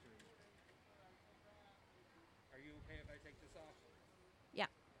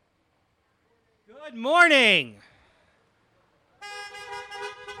Good morning.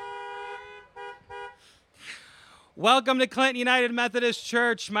 Welcome to Clinton United Methodist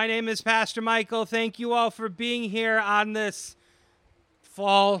Church. My name is Pastor Michael. Thank you all for being here on this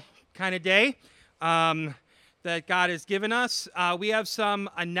fall kind of day that God has given us. We have some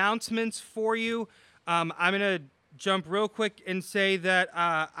announcements for you. I'm going to jump real quick and say that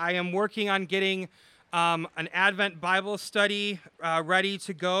I am working on getting an Advent Bible study ready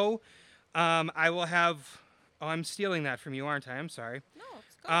to go. I will have... Oh, I'm stealing that from you, aren't I? I'm sorry. No,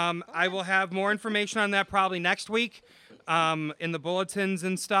 it's good. I will have more information on that probably next week in the bulletins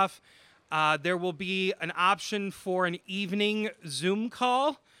and stuff. There will be an option for an evening Zoom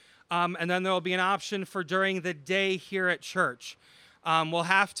call, and then there will be an option for during the day here at church. We'll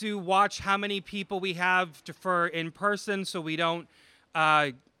have to watch how many people we have for in person so we don't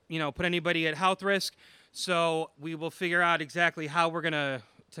put anybody at health risk. So we will figure out exactly how we're going to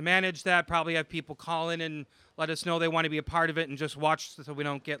manage that. Probably have people call in and let us know they want to be a part of it and just watch so we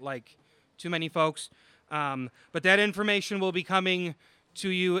don't get too many folks. But that information will be coming to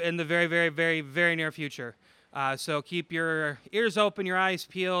you in the very, very, very, very near future. So keep your ears open, your eyes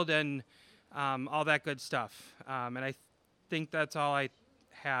peeled, and all that good stuff. And I think that's all I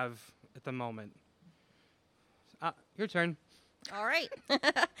have at the moment. Your turn. All right.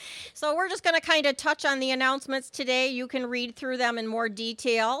 So we're just going to kind of touch on the announcements today. You can read through them in more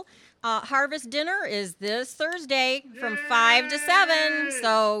detail. Harvest dinner is this Thursday from 5 to 7,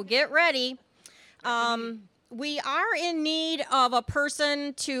 so get ready. We are in need of a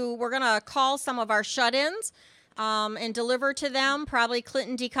person we're going to call some of our shut-ins and deliver to them, probably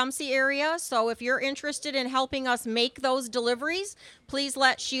Clinton-Tecumseh area. So if you're interested in helping us make those deliveries, please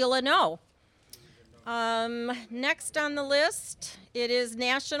let Sheila know. Next on the list, it is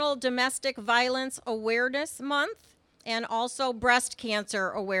National Domestic Violence Awareness Month and also Breast Cancer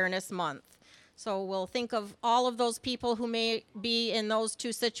Awareness Month. So we'll think of all of those people who may be in those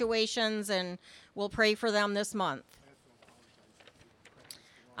two situations, and we'll pray for them this month.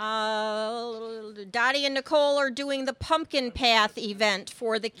 Dottie and Nicole are doing the Pumpkin Path event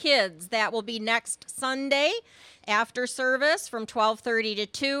for the kids. That will be next Sunday after service from 12:30 to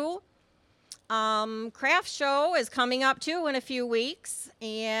 2. Craft show is coming up too in a few weeks,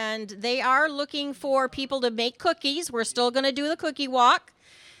 and they are looking for people to make cookies. We're still going to do the cookie walk.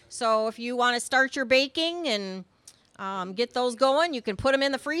 So if you want to start your baking and get those going, you can put them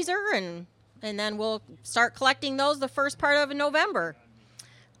in the freezer, and then we'll start collecting those the first part of November.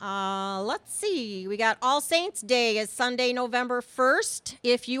 Let's see. We got All Saints Day is Sunday, November 1st.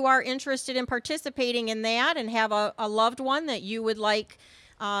 If you are interested in participating in that and have a loved one that you would like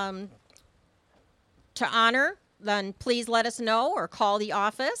to honor, then please let us know or call the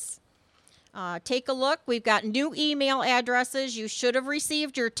office. Take a look. We've got new email addresses. You should have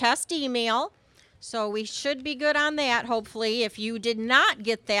received your test email, so we should be good on that, hopefully. If you did not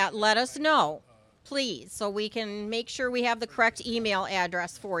get that, let us know, please, so we can make sure we have the correct email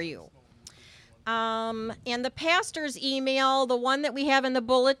address for you. And the pastor's email, the one that we have in the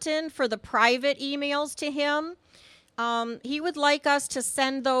bulletin for the private emails to him, he would like us to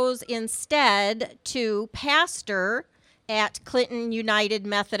send those instead to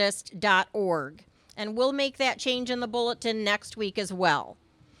pastor@clintonunitedmethodist.org. And we'll make that change in the bulletin next week as well.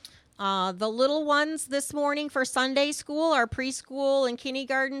 The little ones this morning for Sunday school, our preschool and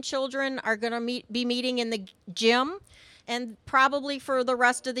kindergarten children are going to be meeting in the gym, and probably for the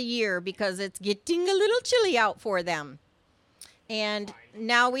rest of the year because it's getting a little chilly out for them. And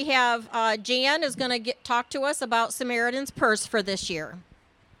now we have Jan is going to talk to us about Samaritan's Purse for this year.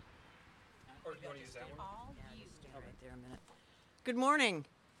 Good morning.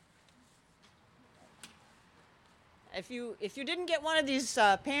 If you didn't get one of these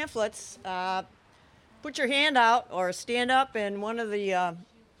pamphlets, put your hand out or stand up, and one of the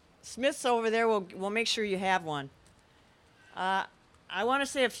Smiths over there will make sure you have one. I want to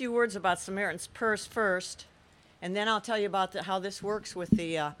say a few words about Samaritan's Purse first. And then I'll tell you about how this works with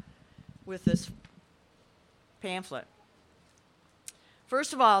this pamphlet.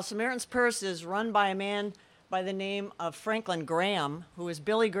 First of all, Samaritan's Purse is run by a man by the name of Franklin Graham, who is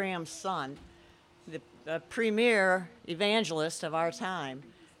Billy Graham's son, the premier evangelist of our time.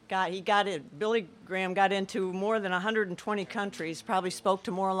 Billy Graham got into more than 120 countries, probably spoke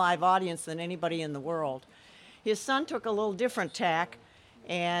to more live audience than anybody in the world. His son took a little different tack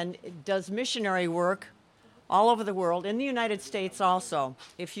and does missionary work all over the world, in the United States also.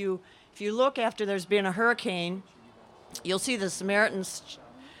 If you look after there's been a hurricane, you'll see the Samaritan's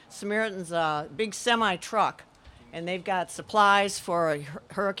big semi-truck, and they've got supplies for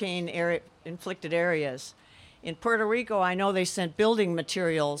hurricane inflicted areas. In Puerto Rico, I know they sent building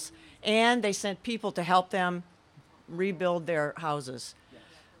materials, and they sent people to help them rebuild their houses.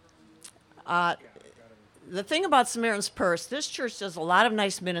 The thing about Samaritan's Purse, this church does a lot of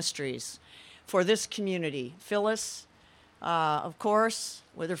nice ministries for this community. Phyllis, of course,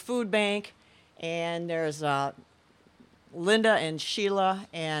 with her food bank, and there's Linda and Sheila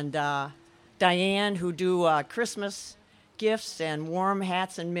and Diane, who do Christmas gifts and warm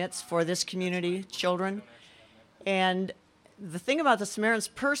hats and mitts for this community, children. And the thing about the Samaritan's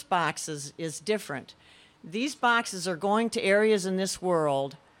Purse boxes is different. These boxes are going to areas in this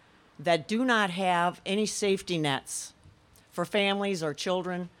world that do not have any safety nets for families or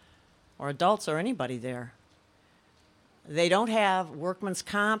children or adults or anybody there. They don't have workman's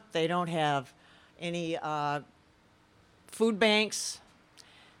comp. They don't have any food banks.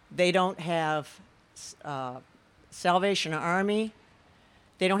 They don't have Salvation Army.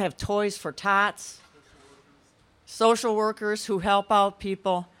 They don't have Toys for Tots. Social workers who help out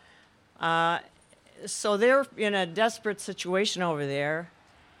people. So they're in a desperate situation over there.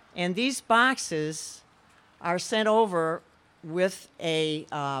 And these boxes are sent over with a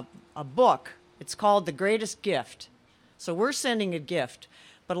book. It's called The Greatest Gift. So we're sending a gift.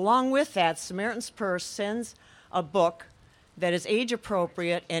 But along with that, Samaritan's Purse sends a book that is age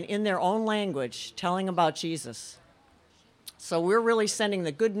appropriate and in their own language, telling about Jesus. So we're really sending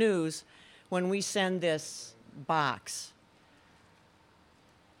the good news when we send this box.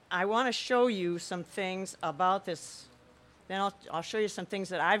 I want to show you some things about this. Then I'll show you some things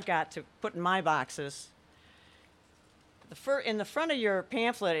that I've got to put in my boxes. In the front of your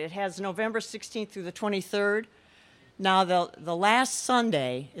pamphlet, it has November 16th through the 23rd. Now, the last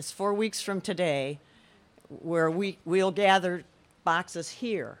Sunday is 4 weeks from today, where we'll gather boxes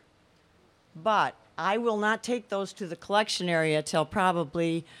here. But I will not take those to the collection area till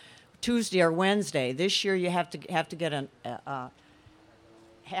probably Tuesday or Wednesday. This year, you have to get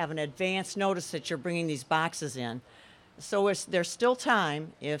have an advance notice that you're bringing these boxes in. So there's still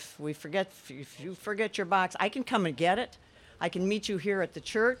time. If you forget your box, I can come and get it. I can meet you here at the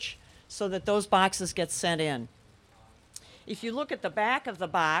church so that those boxes get sent in. If you look at the back of the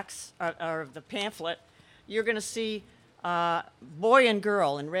box or the pamphlet, you're going to see boy and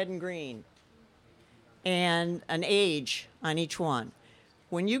girl in red and green and an age on each one.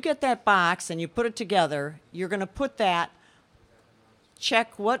 When you get that box and you put it together, you're going to put that,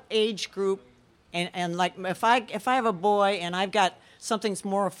 check what age group. And like if I have a boy and I've got something's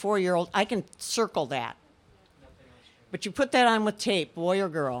more a 4-year-old, I can circle that. But you put that on with tape, boy or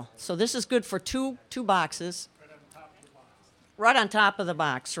girl. So this is good for two boxes. Right on top of the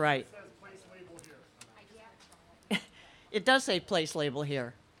box, right. It says place label here. It does say place label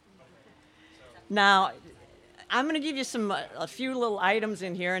here. Now, I'm going to give you a few little items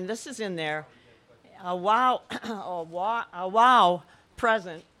in here, and this is in there. A wow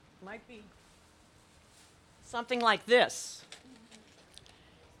present might be something like this.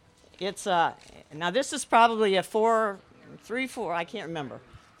 It's now this is probably a $4, I can't remember,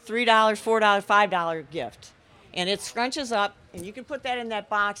 $3, $4, $5 gift, and it scrunches up, and you can put that in that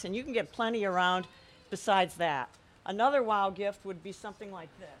box, and you can get plenty around. Besides that, another wow gift would be something like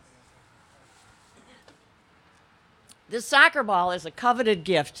this. This soccer ball is a coveted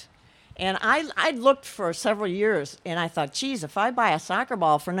gift, and I looked for several years, and I thought, geez, if I buy a soccer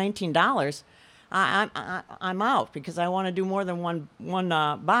ball for $19. I'm out because I want to do more than one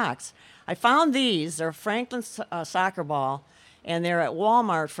box. I found these. They're Franklin soccer ball, and they're at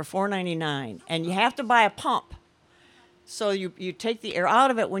Walmart for $4.99. And you have to buy a pump. So you take the air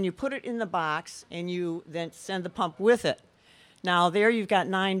out of it when you put it in the box, and you then send the pump with it. Now, there you've got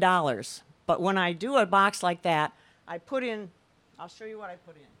 $9. But when I do a box like that, I put in, I'll show you what I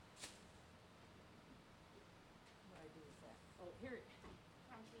put in.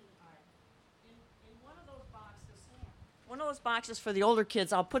 One of those boxes for the older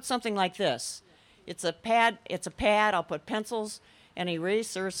kids, I'll put something like this. It's a pad. I'll put pencils and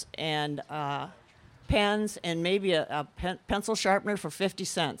erasers and pens and maybe a pencil sharpener for 50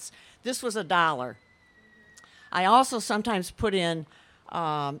 cents. This was $1. I also sometimes put in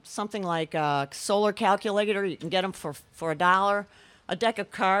something like a solar calculator. You can get them for $1. A deck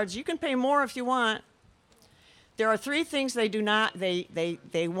of cards. You can pay more if you want. There are 3 things they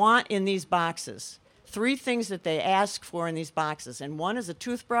want in these boxes. 3 things that they ask for in these boxes, and one is a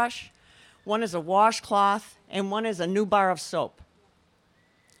toothbrush, one is a washcloth, and one is a new bar of soap.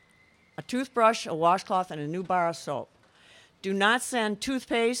 A toothbrush, a washcloth, and a new bar of soap. Do not send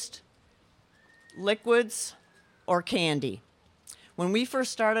toothpaste, liquids, or candy. When we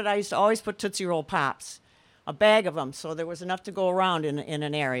first started, I used to always put Tootsie Roll Pops, a bag of them, so there was enough to go around in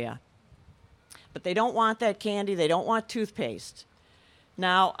an area. But they don't want that candy, they don't want toothpaste.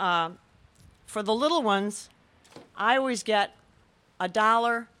 Now, for the little ones, I always get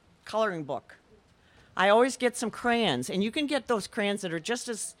 $1 coloring book. I always get some crayons, and you can get those crayons that are just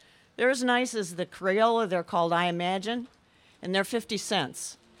as, they're as nice as the Crayola. They're called I Imagine, and they're 50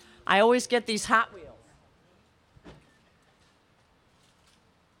 cents. I always get these Hot Wheels.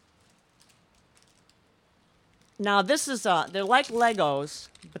 Now this is, they're like Legos,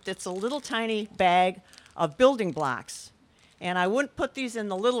 but it's a little tiny bag of building blocks. And I wouldn't put these in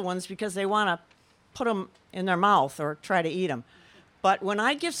the little ones because they want to put them in their mouth or try to eat them. But when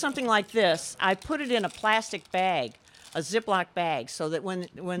I give something like this, I put it in a plastic bag, a Ziploc bag, so that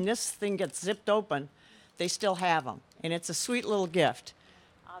when this thing gets zipped open, they still have them. And it's a sweet little gift.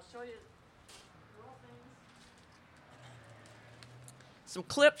 I'll show you little things. Some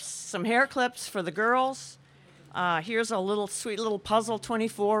clips, some hair clips for the girls. Here's a little sweet little puzzle,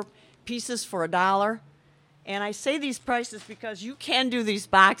 24 pieces for $1. And I say these prices because you can do these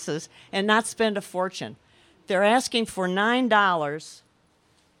boxes and not spend a fortune. They're asking for $9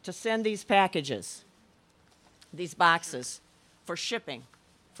 to send these packages, these boxes, for shipping.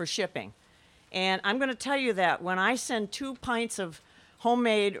 And I'm going to tell you that when I send 2 pints of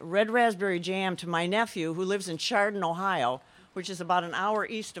homemade red raspberry jam to my nephew who lives in Chardon, Ohio, which is about an hour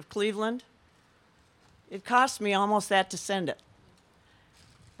east of Cleveland, it costs me almost that to send it.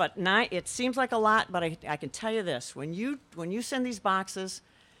 But it seems like a lot, but I can tell you this. When you send these boxes,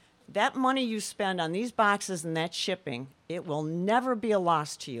 that money you spend on these boxes and that shipping, it will never be a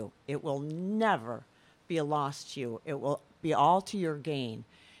loss to you. It will never be a loss to you. It will be all to your gain.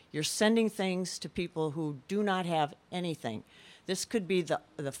 You're sending things to people who do not have anything. This could be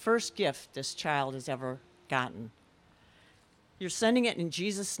the first gift this child has ever gotten. You're sending it in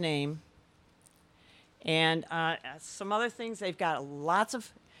Jesus' name. And some other things, they've got lots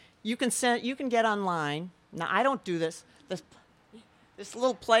of, you can get online. Now, I don't do this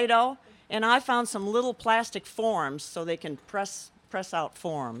little Play-Doh, and I found some little plastic forms so they can press out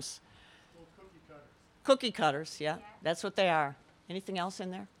forms. Little cookie cutters. Cookie cutters, yeah, that's what they are. Anything else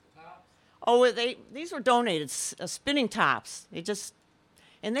in there? Oh, these were donated, spinning tops.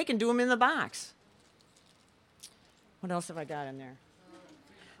 And they can do them in the box. What else have I got in there?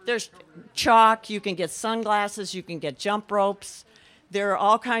 There's chalk, you can get sunglasses, you can get jump ropes. There are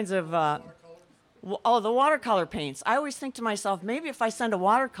all kinds of, the watercolor paints. I always think to myself, maybe if I send a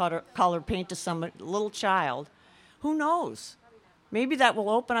watercolor paint to some little child, who knows? Maybe that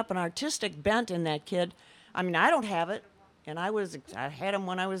will open up an artistic bent in that kid. I mean, I don't have it, and I had them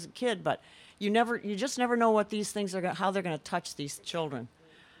when I was a kid, but you just never know what these things are, how they're going to touch these children.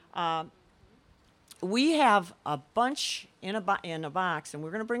 We have a bunch in a box, and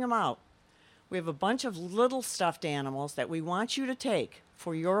we're going to bring them out. We have a bunch of little stuffed animals that we want you to take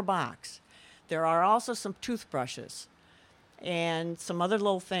for your box. There are also some toothbrushes and some other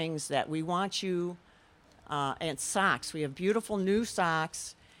little things that we want you, and socks. We have beautiful new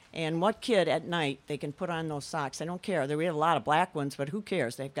socks, and what kid at night, they can put on those socks. I don't care. We have a lot of black ones, but who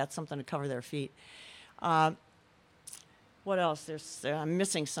cares? They've got something to cover their feet. What else? I'm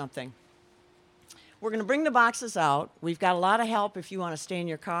missing something. We're going to bring the boxes out. We've got a lot of help if you want to stay in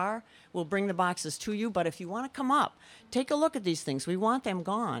your car. We'll bring the boxes to you, but if you want to come up, take a look at these things. We want them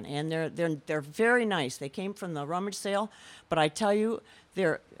gone, and they're very nice. They came from the rummage sale, but I tell you,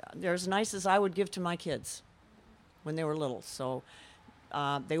 they're as nice as I would give to my kids when they were little. So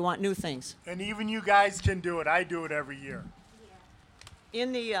they want new things. And even you guys can do it. I do it every year.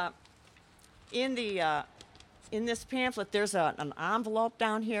 In this pamphlet, there's an envelope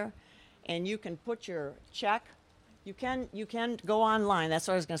down here, and you can put your check. You can go online. That's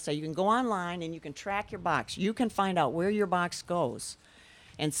what I was going to say. You can go online and you can track your box. You can find out where your box goes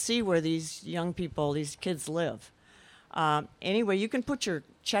and see where these young people, these kids live. Anyway, you can put your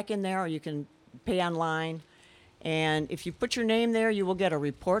check in there, or you can pay online. And if you put your name there, you will get a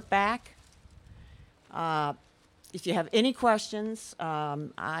report back. If you have any questions,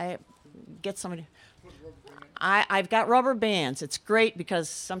 I've got rubber bands. It's great because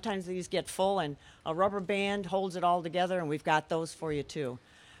sometimes these get full, and a rubber band holds it all together, and we've got those for you too.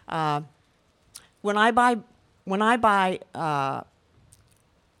 When I buy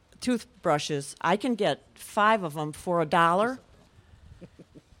toothbrushes, I can get 5 of them for $1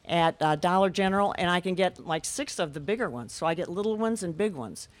 at Dollar General, and I can get like 6 of the bigger ones. So I get little ones and big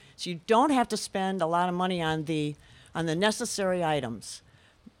ones. So you don't have to spend a lot of money on the necessary items.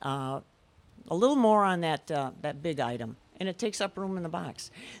 A little more on that big item, and it takes up room in the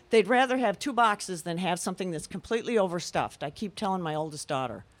box. They'd rather have 2 boxes than have something that's completely overstuffed. I keep telling my oldest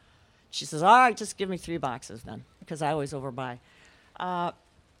daughter. She says, all right, just give me 3 boxes then, because I always overbuy. I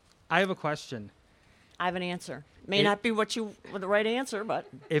have a question. I have an answer. May not be the right answer, but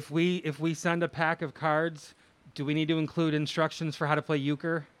If we send a pack of cards, do we need to include instructions for how to play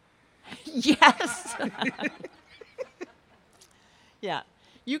euchre? yes. Yeah,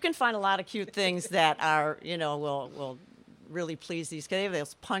 you can find a lot of cute things that are, will really please these kids. They have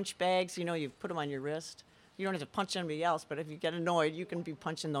those punch bags, you put them on your wrist. You don't have to punch anybody else, but if you get annoyed, you can be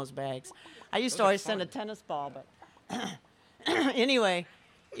punching those bags. I used to always send a tennis ball, but anyway,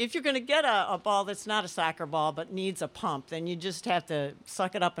 if you're going to get a ball that's not a soccer ball but needs a pump, then you just have to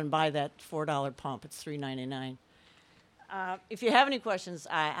suck it up and buy that $4 pump. It's $3.99. If you have any questions,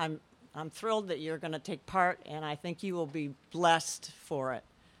 I'm thrilled that you're going to take part, and I think you will be blessed for it.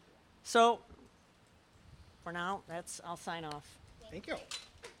 So, for now, I'll sign off. Thank you.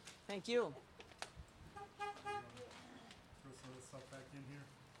 Thank you. Throw some of this stuff back in here.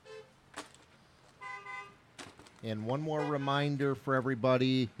 And one more reminder for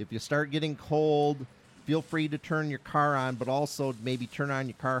everybody, if you start getting cold, feel free to turn your car on, but also maybe turn on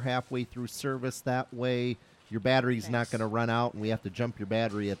your car halfway through service. That way your battery's not going to run out and we have to jump your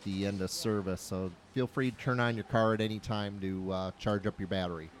battery at the end of service. So feel free to turn on your car at any time to charge up your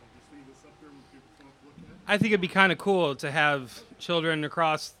battery. I think it'd be kind of cool to have children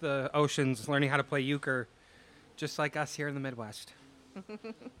across the oceans learning how to play euchre, just like us here in the Midwest.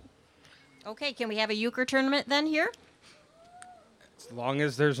 Okay, can we have a euchre tournament then here? As long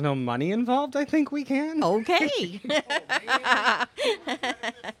as there's no money involved, I think we can. Okay.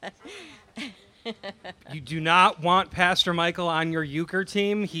 You do not want Pastor Michael on your euchre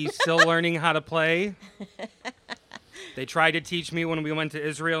team. He's still learning how to play. They tried to teach me when we went to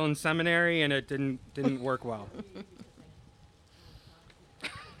Israel in seminary, and it didn't work well.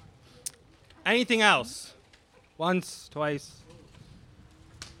 Anything else? Once, twice.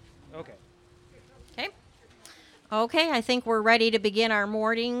 Okay. Okay. Okay, I think we're ready to begin our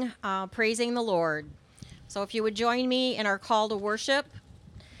morning praising the Lord. So if you would join me in our call to worship.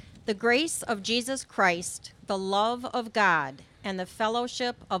 The grace of Jesus Christ, the love of God, and the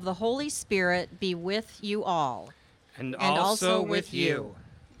fellowship of the Holy Spirit be with you all. And also with you.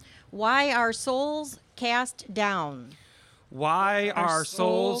 Why are souls cast down? Why are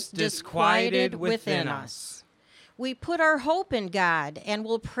souls disquieted within us? We put our hope in God and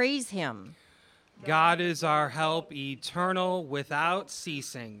will praise him. God is our help, eternal, without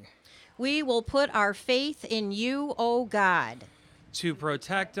ceasing. We will put our faith in you, O God, to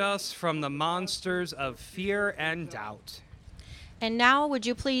protect us from the monsters of fear and doubt. And now, would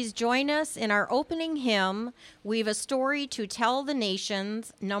you please join us in our opening hymn, We've a Story to Tell the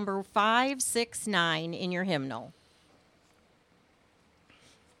Nations, number 569 in your hymnal.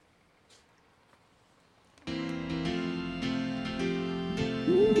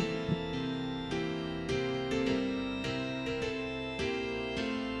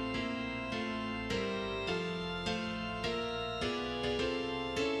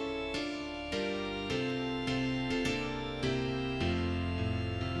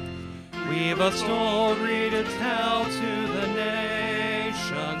 We've a story to tell to the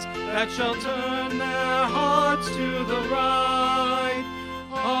nations that shall turn their hearts to the right.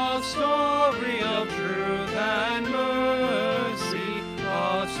 A story of truth and mercy,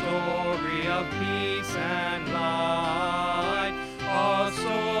 a story of peace and light, a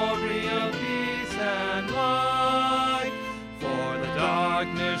story of peace and light. For the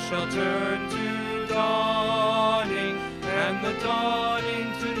darkness shall turn to dawning, and the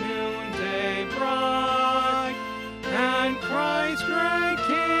dawning to noonday bright, and Christ's great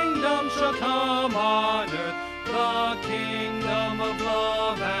kingdom shall come on earth, the kingdom of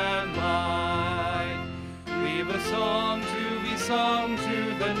love and light. We've a song to be sung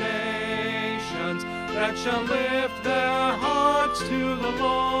to the nations that shall lift their hearts to the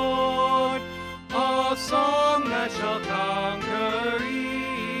Lord, a song that shall conquer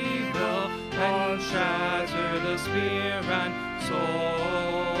evil and shatter the spear and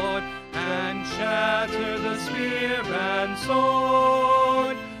sword, and shatter the spear and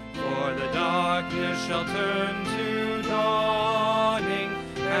sword. For the darkness shall turn to dawning,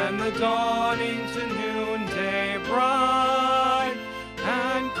 and the dawning to noonday bright,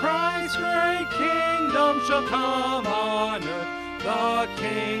 and Christ's great kingdom shall come on earth, the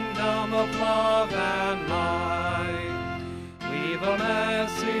kingdom of love and light. We've a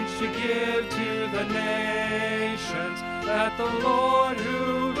message to give to the nations, that the Lord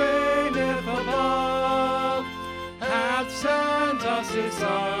who reigneth above hath sent us his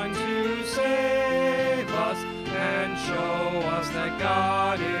Son to save us and show us that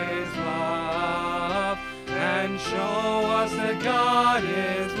God is love, and show us that God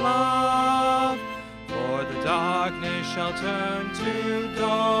is love. For the darkness shall turn to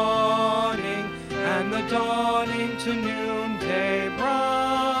dawning, and the dawning to noonday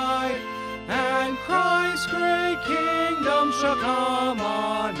bright, and Christ's great kingdom shall come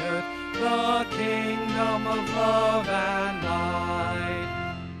on earth, the kingdom of love and light.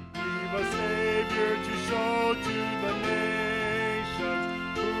 We've a Savior to show to the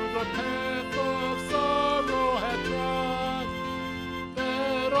nations, who the path of sorrow had trod,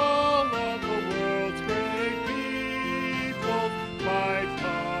 that all of the world's great people might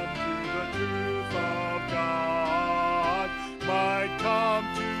come to the truth of God, might come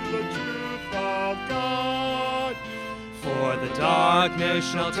to the truth of God. For the darkness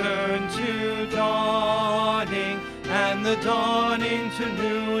shall turn to dawning, and the dawning to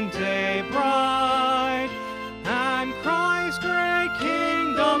noonday bright, and Christ's great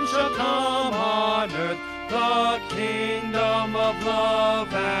kingdom shall come on earth, the kingdom of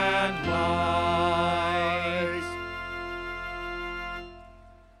love and light.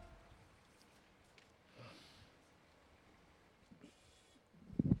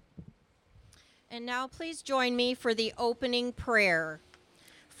 And now please join me for the opening prayer.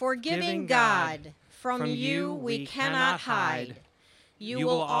 Forgiving Giving God, God, from you we cannot hide. You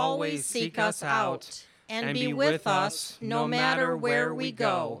will always seek us out and be with us no matter where we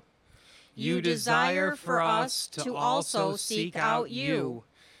go. You desire for us to also seek out you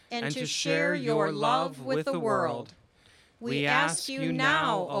and to share your love with the world. We ask you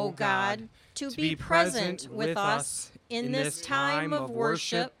now, O God, to be present with us in this time of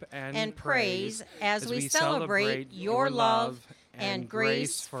worship and praise as we celebrate your love and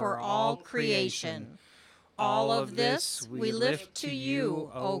grace for all creation. All of this we lift to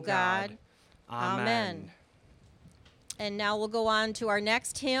you, O God. Amen. And now we'll go on to our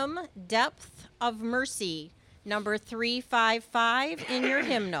next hymn, Depth of Mercy, number 355 in your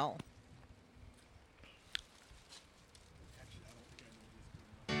hymnal.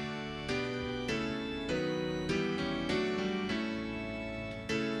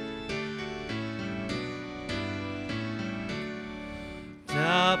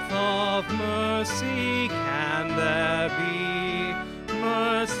 Depth of mercy, can there be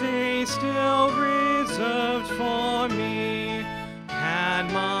mercy still reserved for me?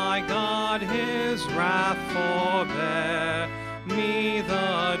 Can my God his wrath forbear, me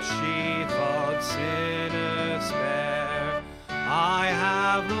the chief of sinners spare? I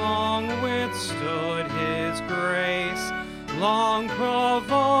have long withstood his grace, long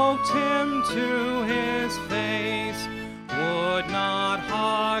provoked him to his face, would not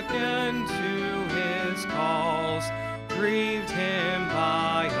hearken to his calls, grieved him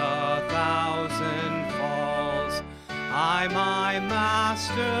by 1,000 falls. I my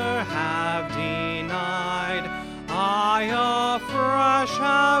master have denied, I afresh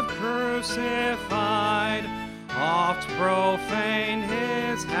have crucified, oft profaned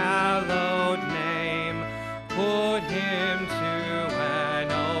his hallowed name, put him to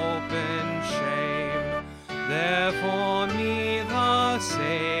an open shame. Therefore me the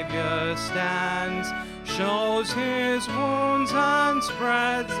Savior stands, shows his wounds and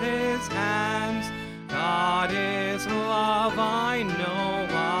spreads his hands. God is love, I know,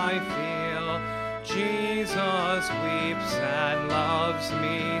 I feel. Jesus weeps and loves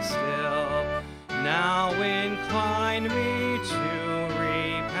me still. Now incline me to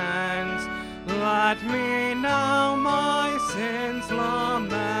repent. Let me now my sins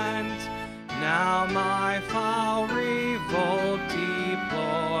lament. Now my foul revolt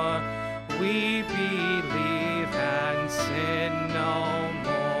deplore. We believe and sin no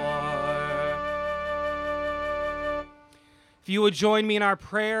more. If you would join me in our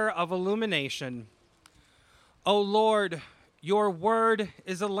prayer of illumination. O Lord, your word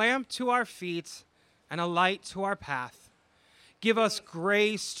is a lamp to our feet and a light to our path. Give us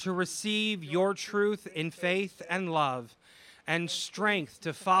grace to receive your truth in faith and love, and strength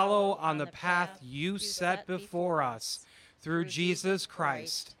to follow on the path you set before us, through Jesus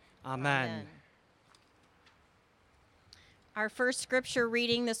Christ. Amen. Our first scripture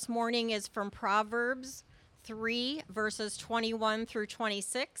reading this morning is from Proverbs 3, verses 21 through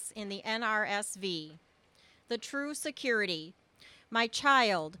 26 in the NRSV. The true security. My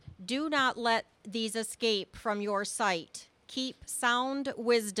child, do not let these escape from your sight. Keep sound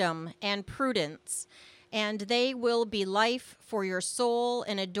wisdom and prudence, and they will be life for your soul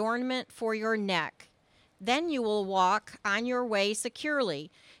and adornment for your neck. Then you will walk on your way securely,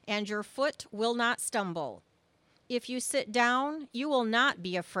 and your foot will not stumble. If you sit down, you will not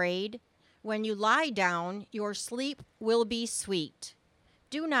be afraid. When you lie down, your sleep will be sweet.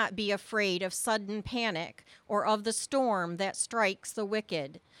 Do not be afraid of sudden panic or of the storm that strikes the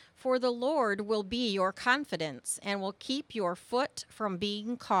wicked, for the Lord will be your confidence and will keep your foot from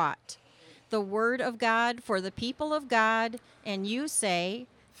being caught. the word of God for the people of God, and you say,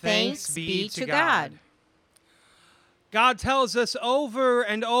 Thanks be to God. God tells us over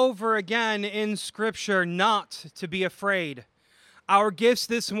and over again in Scripture not to be afraid. Our gifts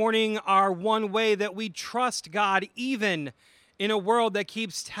this morning are one way that we trust God even in a world that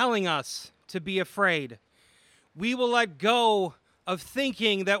keeps telling us to be afraid. We will let go of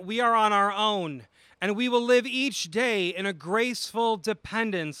thinking that we are on our own, and we will live each day in a graceful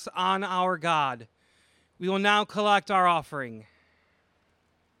dependence on our God. We will now collect our offering.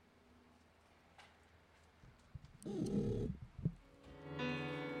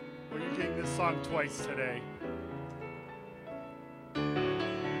 We're using this song twice today.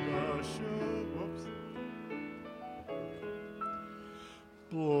 Whoops.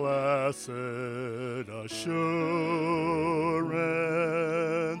 Blessed assurance,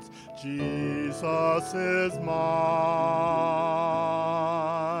 Jesus is mine.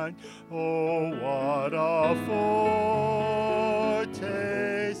 Oh, what a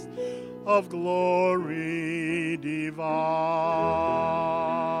foretaste of glory divine,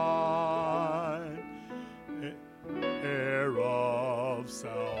 heir of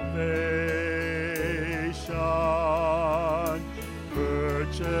salvation,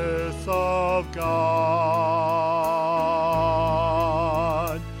 purchase of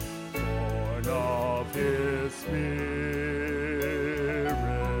God, born of His Spirit,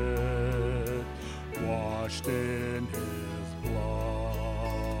 washed in His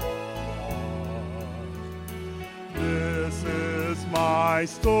blood. This is my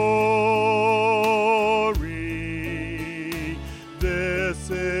story. This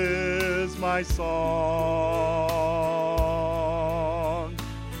is my song.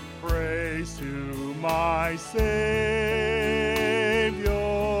 Praise to my Savior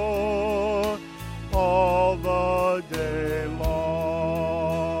all the day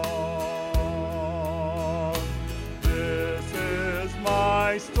long. This is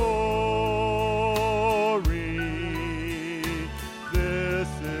my story. This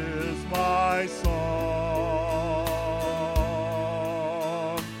is my song.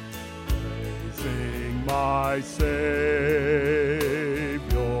 Praising my Savior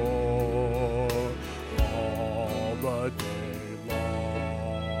all the day long.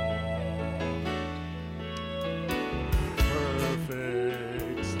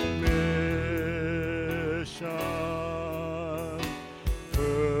 Perfect submission,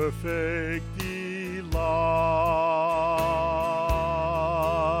 perfect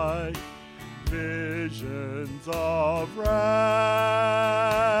delight, visions of rapture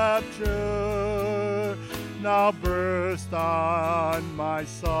now burst on my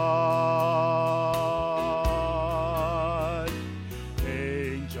sight.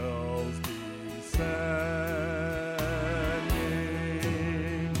 Angels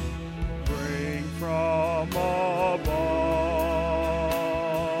descending, bring from above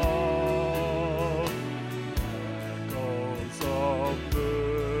echoes of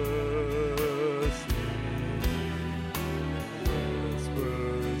mercy,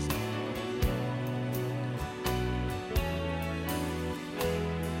 whispers of love.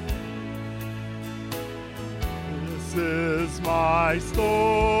 This is my story.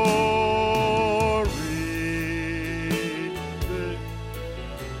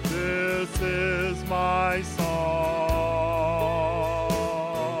 This is my song.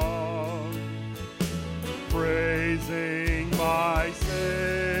 Praising my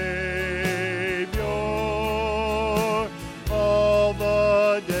Savior all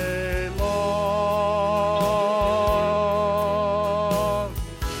the day long.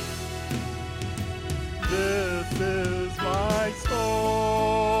 This is my story.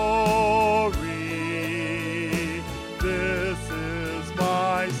 This is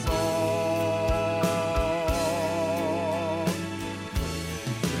my song.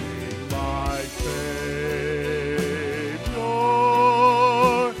 Praising my Savior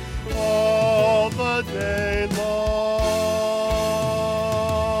all the day long.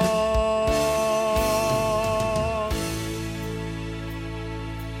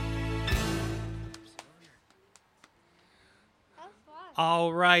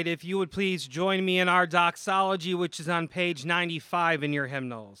 All right, if you would please join me in our doxology, which is on page 95 in your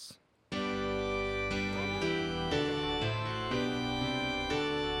hymnals.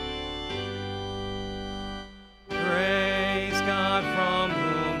 Praise God from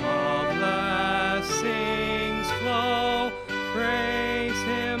whom all blessings flow. Praise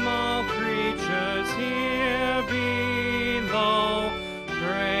Him, all creatures here below.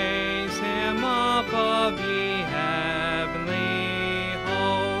 Praise Him above, ye heavenly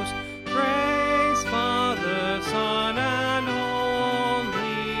hosts. Praise Father, Son, and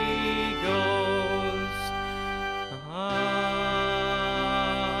Holy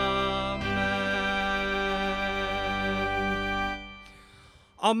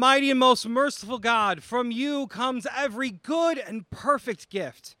Almighty and most merciful God, from you comes every good and perfect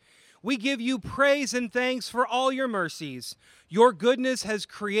gift. We give you praise and thanks for all your mercies. Your goodness has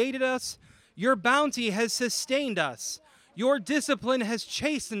created us. Your bounty has sustained us. Your discipline has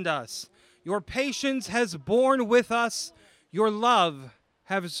chastened us. Your patience has borne with us. Your love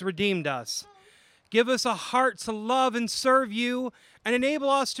has redeemed us. Give us a heart to love and serve you, and enable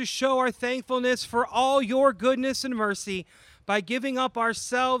us to show our thankfulness for all your goodness and mercy by giving up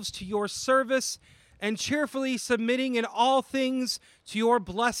ourselves to your service and cheerfully submitting in all things to your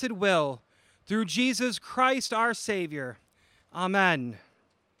blessed will. Through Jesus Christ our Savior. Amen.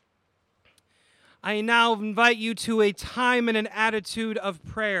 I now invite you to a time and an attitude of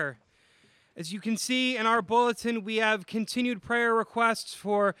prayer. As you can see in our bulletin, we have continued prayer requests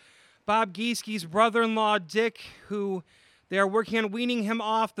for Bob Giesche's brother-in-law, Dick, who they are working on weaning him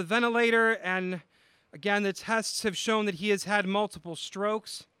off the ventilator, and again, the tests have shown that he has had multiple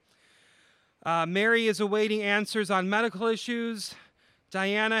strokes. Mary is awaiting answers on medical issues.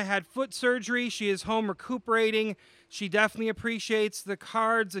 Diana had foot surgery. She is home recuperating. She definitely appreciates the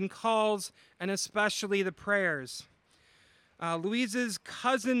cards and calls, and especially the prayers. Louise's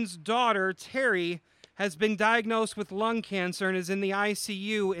cousin's daughter, Terry, has been diagnosed with lung cancer and is in the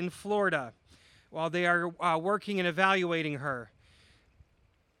ICU in Florida while they are working and evaluating her.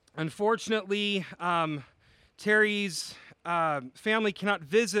 Unfortunately, Terry's family cannot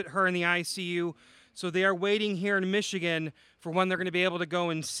visit her in the ICU, so they are waiting here in Michigan for when they're going to be able to go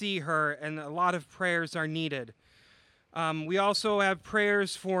and see her, and a lot of prayers are needed. We also have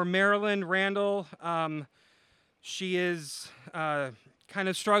prayers for Marilyn Randall. She is kind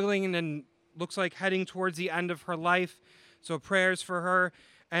of struggling and looks like heading towards the end of her life, so prayers for her.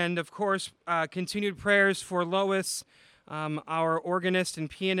 And, of course, continued prayers for Lois, our organist and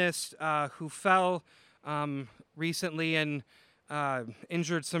pianist who fell recently and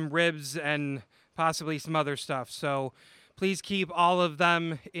injured some ribs and possibly some other stuff. So please keep all of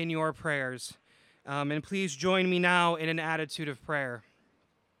them in your prayers. And please join me now in an attitude of prayer.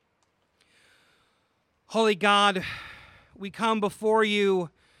 Holy God, we come before you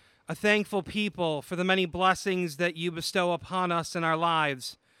a thankful people for the many blessings that you bestow upon us in our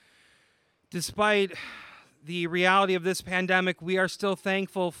lives. Despite the reality of this pandemic, we are still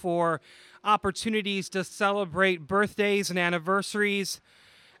thankful for opportunities to celebrate birthdays and anniversaries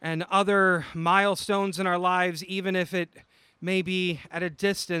and other milestones in our lives, even if it may be at a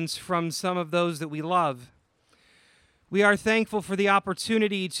distance from some of those that we love. We are thankful for the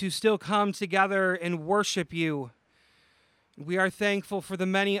opportunity to still come together and worship you. We are thankful for the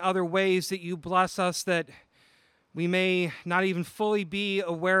many other ways that you bless us that we may not even fully be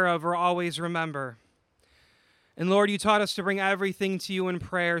aware of or always remember. And Lord, you taught us to bring everything to you in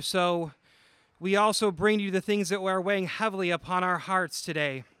prayer, so we also bring you the things that are weighing heavily upon our hearts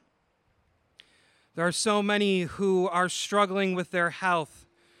today. There are so many who are struggling with their health,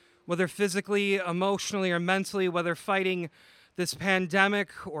 whether physically, emotionally, or mentally, whether fighting this pandemic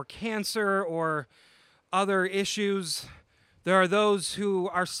or cancer or other issues. There are those who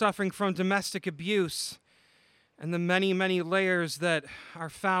are suffering from domestic abuse and the many, many layers that are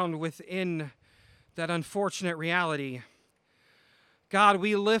found within that unfortunate reality. God,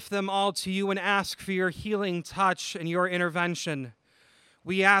 we lift them all to you and ask for your healing touch and your intervention.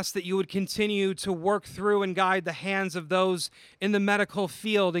 We ask that you would continue to work through and guide the hands of those in the medical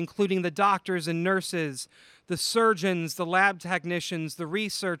field, including the doctors and nurses, the surgeons, the lab technicians, the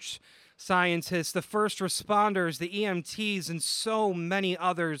research scientists, the first responders, the EMTs, and so many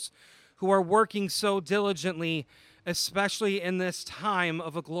others who are working so diligently, especially in this time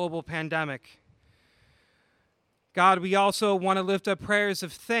of a global pandemic. God, we also want to lift up prayers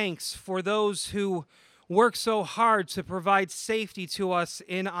of thanks for those who work so hard to provide safety to us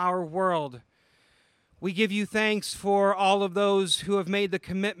in our world. We give you thanks for all of those who have made the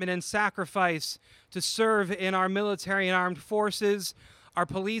commitment and sacrifice to serve in our military and armed forces, our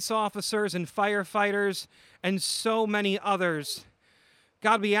police officers and firefighters, and so many others.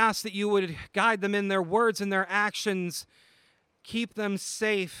 God, we ask that you would guide them in their words and their actions, keep them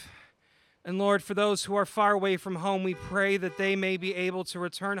safe. And Lord, for those who are far away from home, we pray that they may be able to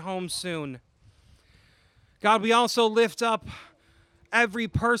return home soon. God, we also lift up every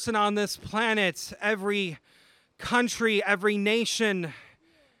person on this planet, every country, every nation,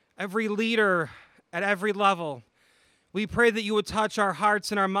 every leader at every level. We pray that you would touch our hearts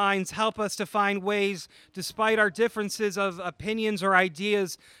and our minds, help us to find ways, despite our differences of opinions or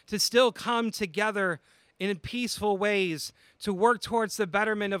ideas, to still come together in peaceful ways, to work towards the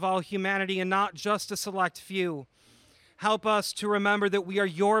betterment of all humanity and not just a select few. Help us to remember that we are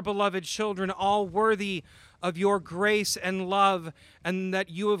your beloved children, all worthy of your grace and love, and that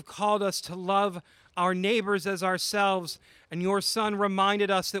you have called us to love our neighbors as ourselves. And your Son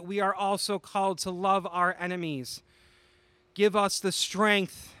reminded us that we are also called to love our enemies. Give us the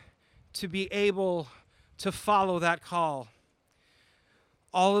strength to be able to follow that call.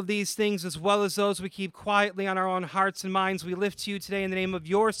 All of these things, as well as those we keep quietly on our own hearts and minds, we lift to you today in the name of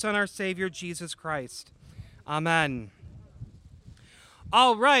your Son, our Savior, Jesus Christ. Amen.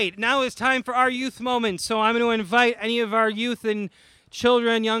 All right, now it's time for our youth moment. So I'm going to invite any of our youth and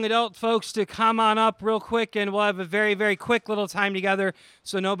children, young adult folks to come on up real quick, and we'll have a very, very quick little time together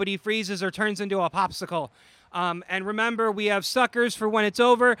so nobody freezes or turns into a popsicle. And remember, we have suckers for when it's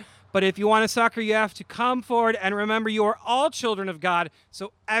over. But if you want a sucker, you have to come forward. And remember, you are all children of God,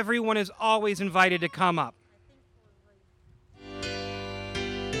 so everyone is always invited to come up.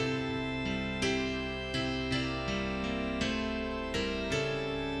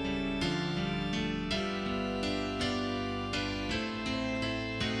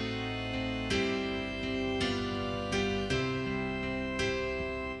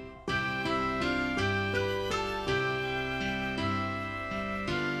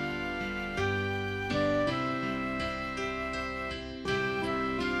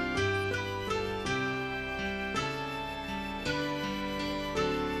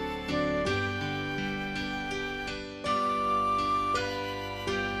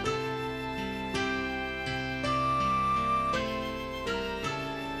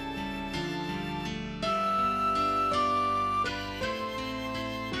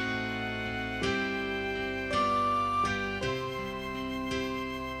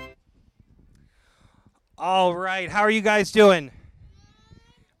 All right, how are you guys doing?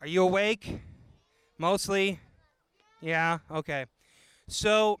 Are you awake? Mostly? Yeah, okay.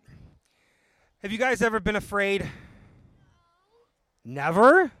 So, have you guys ever been afraid?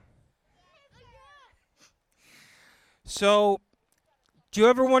 Never? So, do you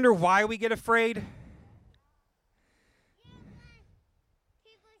ever wonder why we get afraid?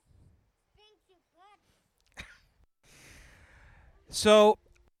 So,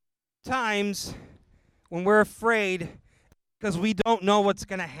 times when we're afraid because we don't know what's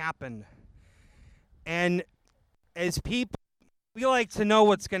going to happen. And as people, we like to know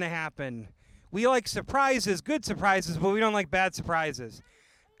what's going to happen. We like surprises, good surprises, but we don't like bad surprises.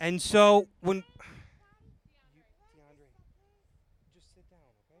 And so when... DeAndre, just sit down,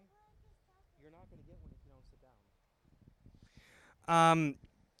 okay? You're not going to get one if you don't sit down.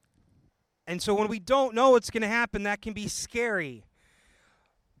 And so when we don't know what's going to happen, that can be scary.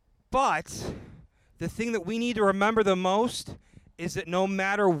 But the thing that we need to remember the most is that no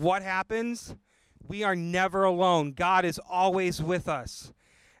matter what happens, we are never alone. God is always with us.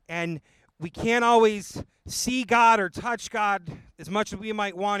 And we can't always see God or touch God as much as we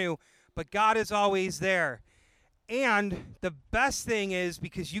might want to, but God is always there. And the best thing is,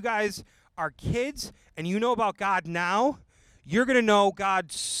 because you guys are kids and you know about God now, you're going to know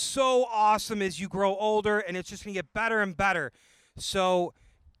God so awesome as you grow older, and it's just going to get better and better. So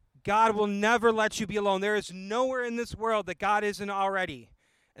God will never let you be alone. There is nowhere in this world that God isn't already.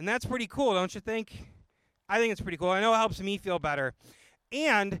 And that's pretty cool, don't you think? I think it's pretty cool. I know it helps me feel better.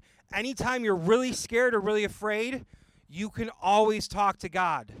 And anytime you're really scared or really afraid, you can always talk to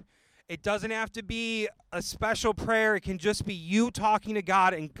God. It doesn't have to be a special prayer. It can just be you talking to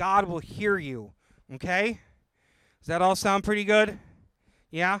God, and God will hear you. Okay? Does that all sound pretty good?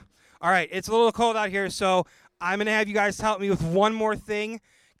 Yeah? All right. It's a little cold out here, so I'm going to have you guys help me with one more thing.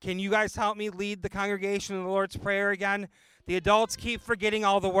 Can you guys help me lead the congregation in the Lord's Prayer again? The adults keep forgetting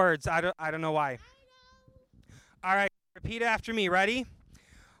all the words. I don't know why. All right, repeat after me. Ready?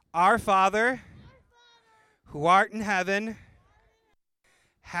 Our Father, who art in heaven,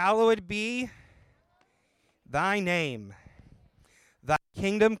 hallowed be thy name. Thy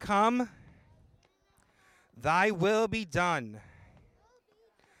kingdom come, thy will be done,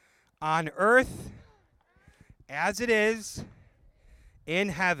 on earth as it is in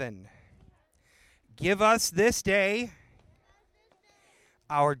heaven. Give us this day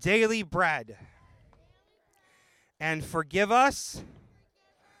our daily bread, and forgive us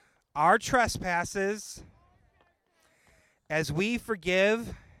our trespasses as we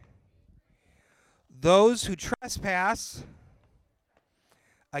forgive those who trespass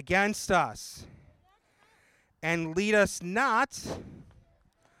against us. And lead us not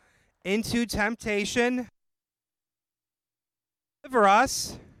into temptation. Deliver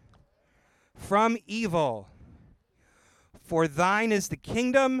us from evil. For thine is the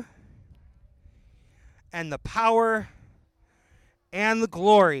kingdom and the power and the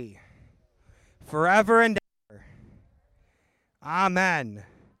glory forever and ever. Amen.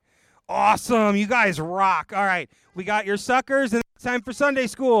 Awesome. You guys rock. All right. We got your suckers, and it's time for Sunday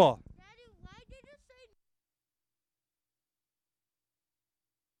school. Daddy, why did you say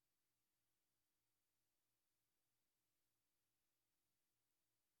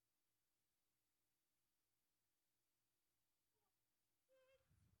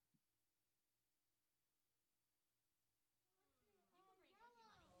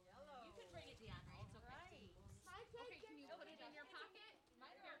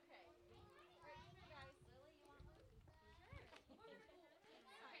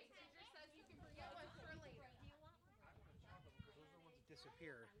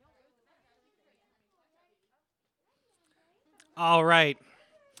Disappear. All right.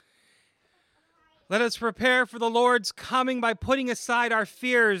 Let us prepare for the Lord's coming by putting aside our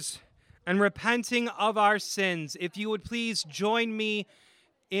fears and repenting of our sins. If you would please join me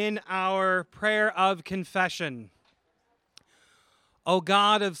in our prayer of confession. O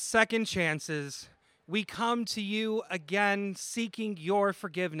God of second chances, we come to you again seeking your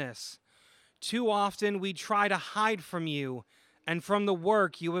forgiveness. Too often we try to hide from you and from the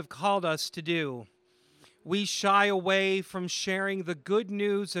work you have called us to do. We shy away from sharing the good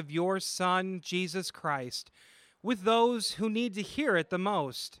news of your Son, Jesus Christ, with those who need to hear it the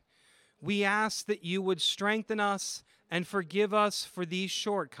most. We ask that you would strengthen us and forgive us for these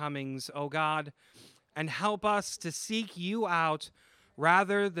shortcomings, O God, and help us to seek you out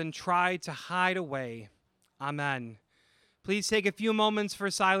rather than try to hide away. Amen. Please take a few moments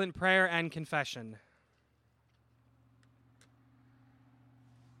for silent prayer and confession.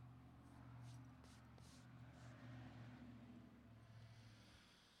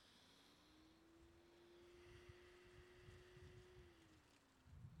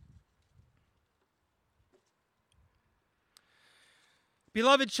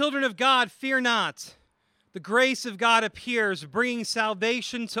 Beloved children of God, fear not. The grace of God appears, bringing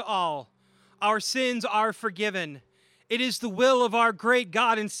salvation to all. Our sins are forgiven. It is the will of our great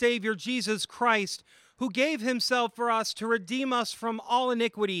God and Savior, Jesus Christ, who gave himself for us to redeem us from all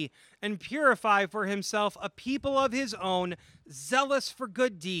iniquity and purify for himself a people of his own, zealous for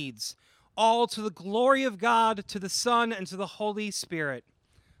good deeds, all to the glory of God, to the Son, and to the Holy Spirit.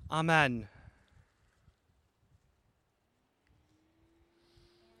 Amen.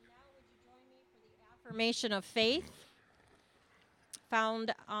 Affirmation of faith,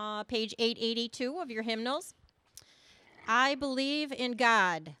 found page 882 of your hymnals. I believe in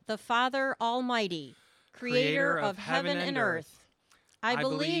God, the Father Almighty, creator of heaven and earth. I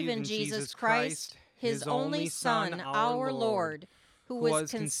believe in Jesus Christ, his only Son, our Lord, who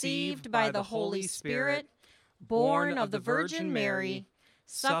was conceived by the Holy Spirit, born of the Virgin Mary,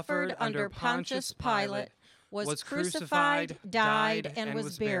 suffered under Pontius Pilate, was crucified, died, and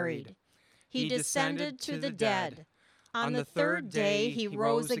was buried. He descended to the dead. On the third day he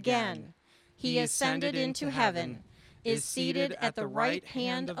rose again. He ascended into heaven, is seated at the right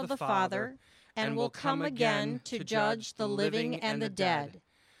hand of the Father, and will come again to judge the living and the dead.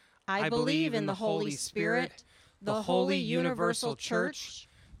 I believe in the Holy Spirit, the holy universal church,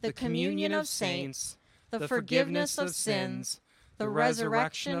 the communion of saints, the forgiveness of sins, the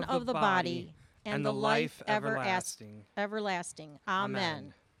resurrection of the body, and the life everlasting.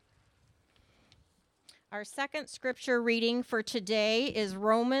 Amen. Our second scripture reading for today is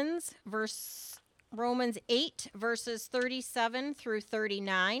Romans 8, verses 37 through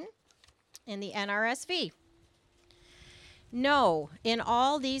 39 in the NRSV. No, in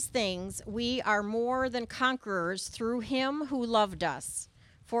all these things we are more than conquerors through him who loved us.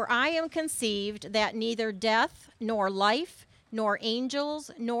 For I am conceived that neither death, nor life, nor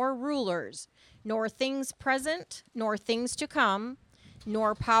angels, nor rulers, nor things present, nor things to come,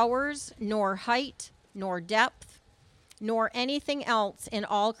 nor powers, nor height, nor depth, nor anything else in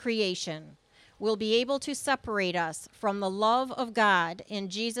all creation will be able to separate us from the love of God in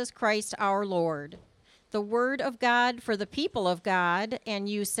Jesus Christ our Lord. The word of God for the people of God, and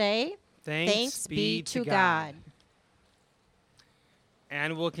you say, Thanks be to God.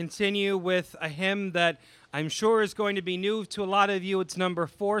 And we'll continue with a hymn that I'm sure is going to be new to a lot of you. It's number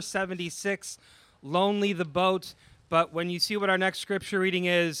 476, Lonely the Boat. But when you see what our next scripture reading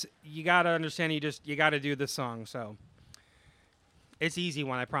is, you got to understand you got to do this song. So it's an easy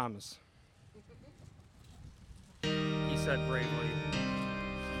one, I promise. He said bravely.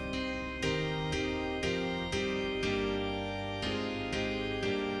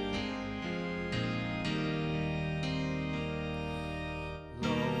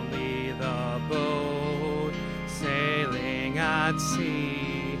 Lonely the boat sailing at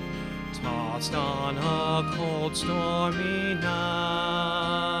sea, tossed on a cold, stormy night.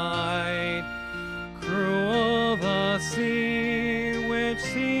 Cruel the sea, which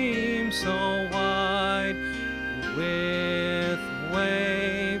seemed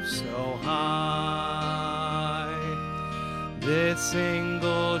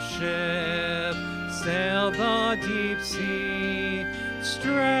single ship sailed the deep sea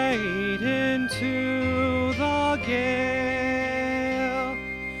straight into the gale.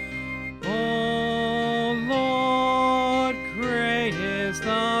 O Lord, great is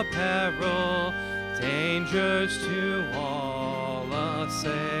the peril, dangers to all assail.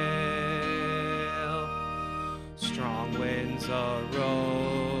 Strong winds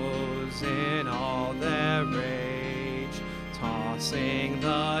arose in all their rage, tossing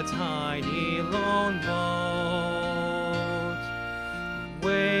the tiny lone boat.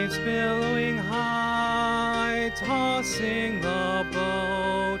 Waves billowing high, tossing the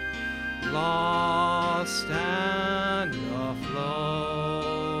boat, lost and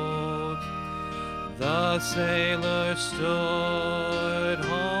afloat. The sailor stood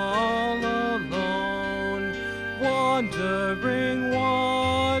all alone, wondering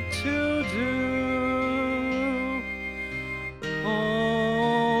what to do.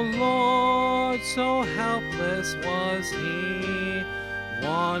 Oh Lord, so helpless was he,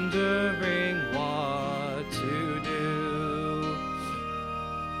 wondering what to do.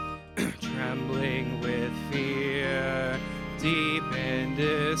 Trembling with fear, deep in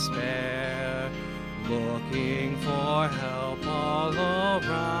despair, looking for help all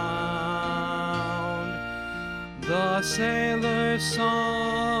around. The sailor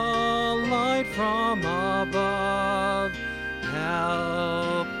saw light from above,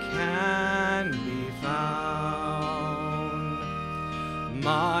 help can be found.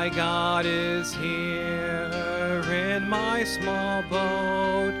 My God is here in my small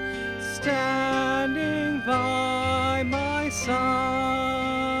boat, standing by my side.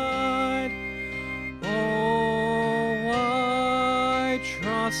 Oh, I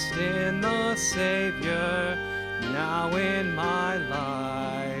trust in the Savior, now in my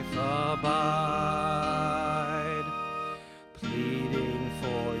life abide. Pleading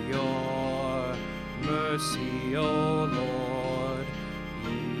for your mercy, O Lord,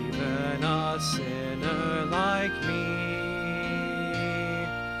 even a sinner like me.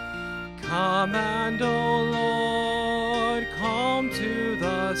 Come and, O Lord, come to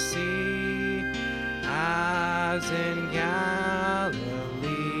the sea, as in Galilee.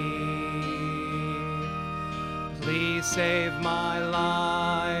 Please save my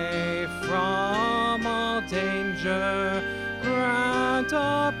life from all danger, grant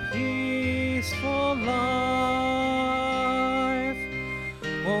a peaceful life.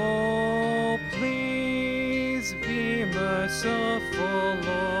 Oh, please be merciful,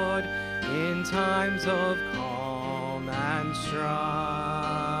 Lord, in times of calm and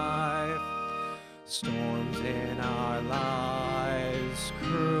strife. Storms in our lives,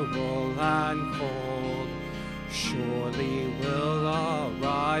 cruel and cold, surely will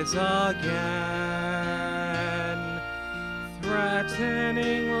arise again,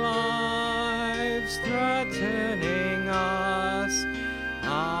 threatening lives, threatening us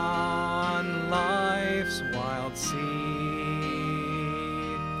on life's wild sea.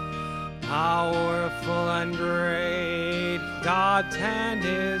 Powerful and great, God's hand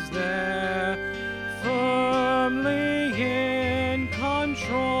is there, firmly in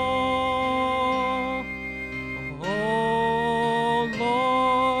control. Oh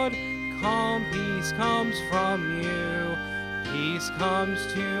Lord, calm peace comes from you, peace comes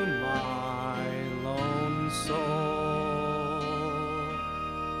to my lone soul.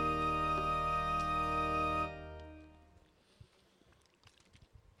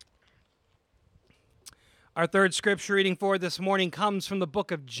 Our third scripture reading for this morning comes from the book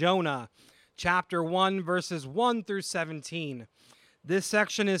of Jonah, chapter 1, verses 1 through 17. This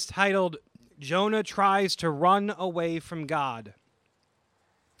section is titled, Jonah Tries to Run Away from God.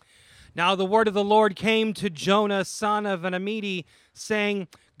 Now the word of the Lord came to Jonah, son of Amittai, saying,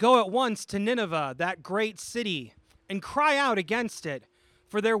 Go at once to Nineveh, that great city, and cry out against it,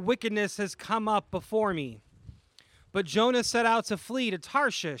 for their wickedness has come up before me. But Jonah set out to flee to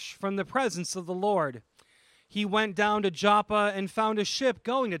Tarshish from the presence of the Lord. He went down to Joppa and found a ship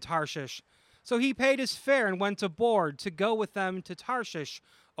going to Tarshish. So he paid his fare and went aboard to go with them to Tarshish,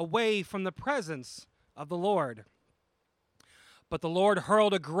 away from the presence of the Lord. But the Lord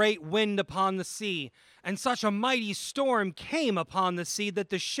hurled a great wind upon the sea, and such a mighty storm came upon the sea that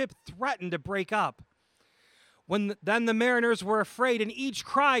the ship threatened to break up. Then the mariners were afraid, and each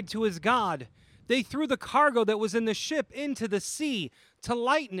cried to his God. They threw the cargo that was in the ship into the sea to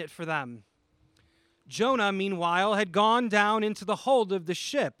lighten it for them. Jonah, meanwhile, had gone down into the hold of the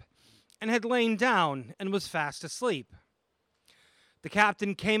ship and had lain down and was fast asleep. The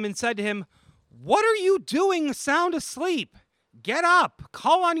captain came and said to him, What are you doing sound asleep? Get up,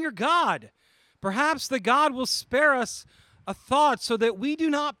 call on your God. Perhaps the God will spare us a thought so that we do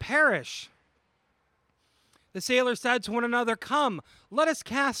not perish." The sailors said to one another, "Come, let us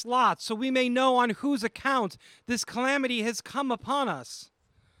cast lots so we may know on whose account this calamity has come upon us."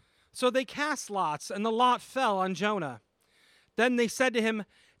 So they cast lots, and the lot fell on Jonah. Then they said to him,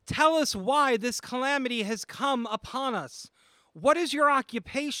 "Tell us why this calamity has come upon us. What is your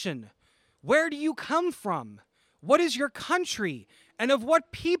occupation? Where do you come from? What is your country? And of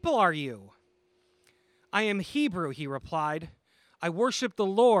what people are you?" "I am Hebrew," he replied. "I worship the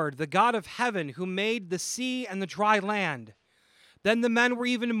Lord, the God of heaven, who made the sea and the dry land." Then the men were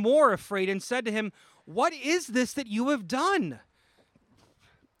even more afraid and said to him, "What is this that you have done?"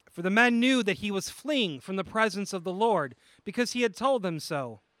 For the men knew that he was fleeing from the presence of the Lord, because he had told them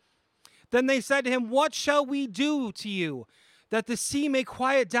so. Then they said to him, "What shall we do to you, that the sea may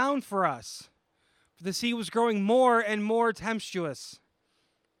quiet down for us?" For the sea was growing more and more tempestuous.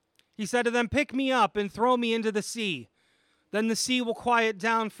 He said to them, "Pick me up and throw me into the sea. Then the sea will quiet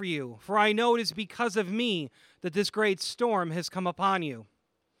down for you, for I know it is because of me that this great storm has come upon you."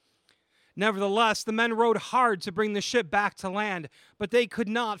 Nevertheless, the men rowed hard to bring the ship back to land, but they could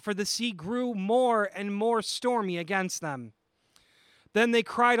not, for the sea grew more and more stormy against them. Then they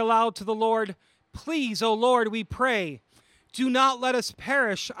cried aloud to the Lord, "Please, O Lord, we pray, do not let us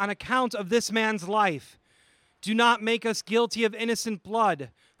perish on account of this man's life. Do not make us guilty of innocent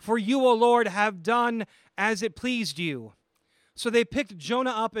blood, for you, O Lord, have done as it pleased you." So they picked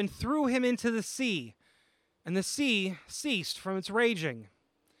Jonah up and threw him into the sea, and the sea ceased from its raging.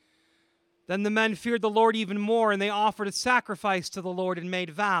 Then the men feared the Lord even more, and they offered a sacrifice to the Lord and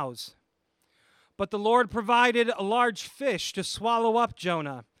made vows. But the Lord provided a large fish to swallow up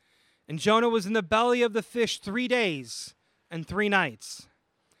Jonah, and Jonah was in the belly of the fish 3 days and 3 nights.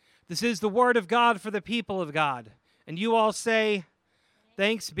 This is the word of God for the people of God. And you all say,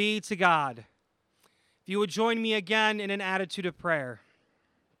 "Thanks be to God." If you would join me again in an attitude of prayer.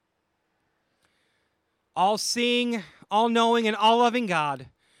 All-seeing, all-knowing, and all-loving God,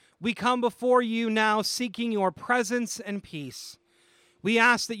 we come before you now seeking your presence and peace. We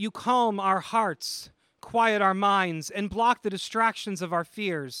ask that you calm our hearts, quiet our minds, and block the distractions of our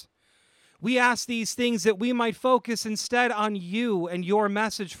fears. We ask these things that we might focus instead on you and your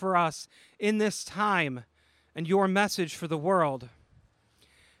message for us in this time and your message for the world.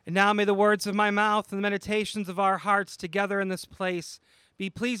 And now may the words of my mouth and the meditations of our hearts together in this place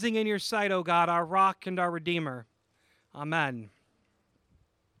be pleasing in your sight, O God, our rock and our redeemer. Amen.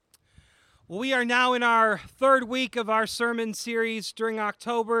 Well, we are now in our 3rd week of our sermon series during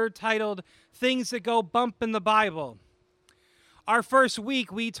October titled Things That Go Bump in the Bible. Our first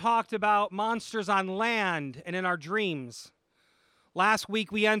week, we talked about monsters on land and in our dreams. Last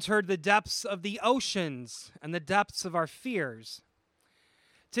week, we entered the depths of the oceans and the depths of our fears.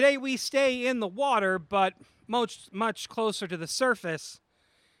 Today, we stay in the water, but much closer to the surface,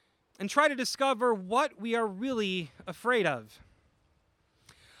 and try to discover what we are really afraid of.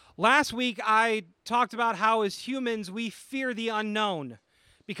 Last week, I talked about how as humans, we fear the unknown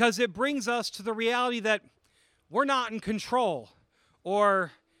because it brings us to the reality that we're not in control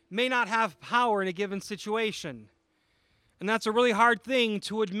or may not have power in a given situation. And that's a really hard thing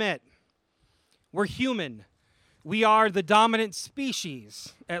to admit. We're human. We are the dominant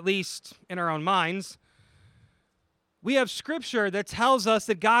species, at least in our own minds. We have scripture that tells us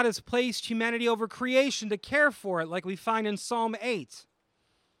that God has placed humanity over creation to care for it, like we find in Psalm 8.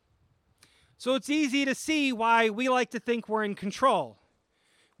 So it's easy to see why we like to think we're in control.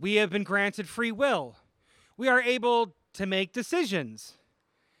 We have been granted free will. We are able to make decisions.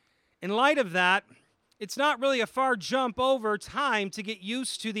 In light of that, it's not really a far jump over time to get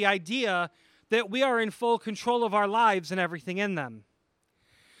used to the idea that we are in full control of our lives and everything in them.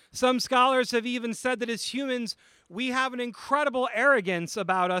 Some scholars have even said that as humans, we have an incredible arrogance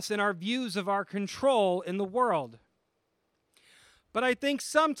about us in our views of our control in the world. But I think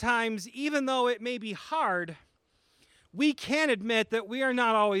sometimes, even though it may be hard, we can admit that we are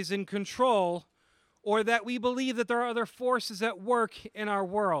not always in control, or that we believe that there are other forces at work in our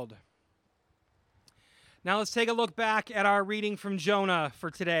world. Now let's take a look back at our reading from Jonah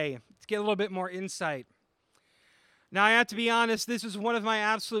for today. Let's get a little bit more insight. Now I have to be honest, this is one of my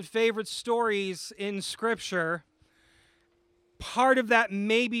absolute favorite stories in Scripture. Part of that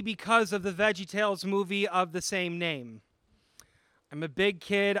may be because of the VeggieTales movie of the same name. I'm a big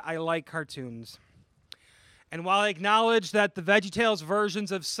kid, I like cartoons. And while I acknowledge that the VeggieTales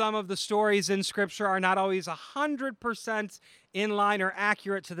versions of some of the stories in Scripture are not always 100% in line or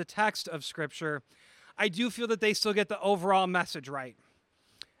accurate to the text of Scripture, I do feel that they still get the overall message right.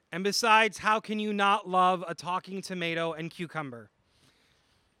 And besides, how can you not love a talking tomato and cucumber?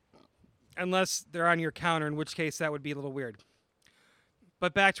 unless they're on your counter, in which case that would be a little weird.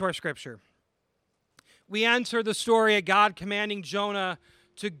 But back to our scripture. We enter the story of God commanding Jonah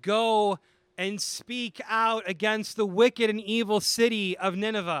to go and speak out against the wicked and evil city of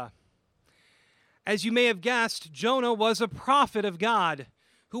Nineveh. As you may have guessed, Jonah was a prophet of God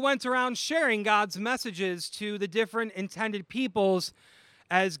who went around sharing God's messages to the different intended peoples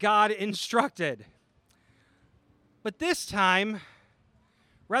as God instructed. But this time,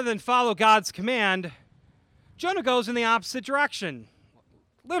 rather than follow God's command, Jonah goes in the opposite direction,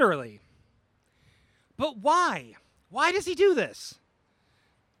 literally. But why? Why does he do this?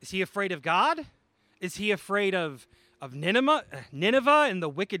 Is he afraid of God? Is he afraid of Nineveh and the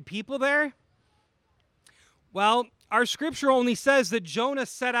wicked people there? Well, our scripture only says that Jonah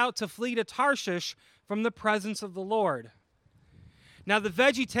set out to flee to Tarshish from the presence of the Lord. Now, the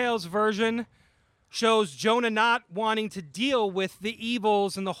VeggieTales version shows Jonah not wanting to deal with the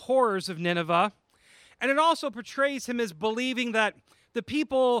evils and the horrors of Nineveh, and it also portrays him as believing that the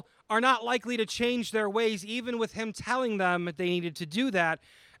people are not likely to change their ways, even with him telling them that they needed to do that,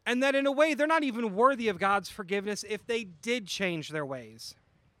 and that in a way they're not even worthy of God's forgiveness if they did change their ways.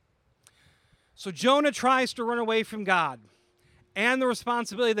 So Jonah tries to run away from God and the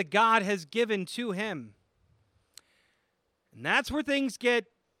responsibility that God has given to him. And that's where things get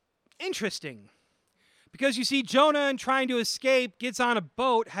interesting. Because you see, Jonah, in trying to escape, gets on a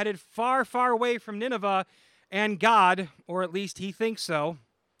boat headed far, far away from Nineveh and God, or at least he thinks so.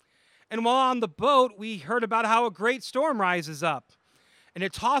 And while on the boat, we heard about how a great storm rises up, and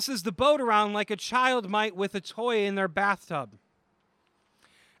it tosses the boat around like a child might with a toy in their bathtub.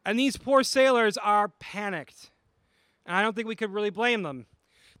 And these poor sailors are panicked. And I don't think we could really blame them.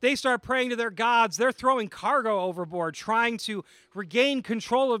 They start praying to their gods. They're throwing cargo overboard, trying to regain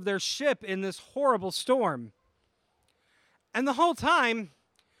control of their ship in this horrible storm. And the whole time,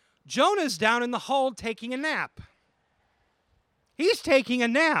 Jonah's down in the hold taking a nap. He's taking a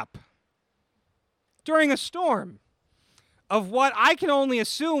nap during a storm of what I can only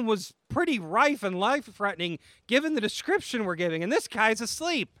assume was pretty rife and life-threatening given the description we're giving. And this guy's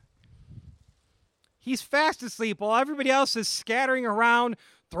asleep. He's fast asleep while everybody else is scattering around,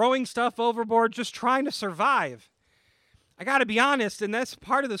 throwing stuff overboard, just trying to survive. I got to be honest, in this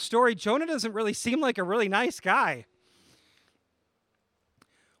part of the story, Jonah doesn't really seem like a really nice guy.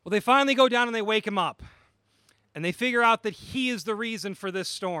 Well, they finally go down and they wake him up. And they figure out that he is the reason for this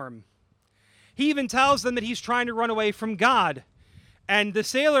storm. He even tells them that he's trying to run away from God. And the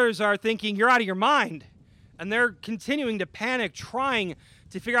sailors are thinking, you're out of your mind. And they're continuing to panic, trying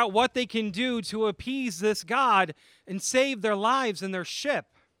to figure out what they can do to appease this God and save their lives and their ship.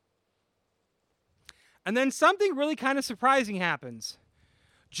 And then something really kind of surprising happens.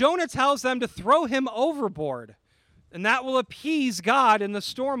 Jonah tells them to throw him overboard, and that will appease God and the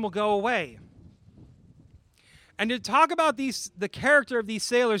storm will go away. And to talk about the character of these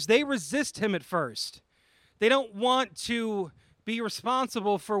sailors, they resist him at first. They don't want to be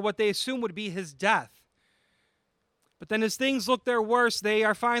responsible for what they assume would be his death. But then as things look their worst, they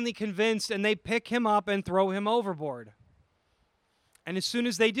are finally convinced and they pick him up and throw him overboard. And as soon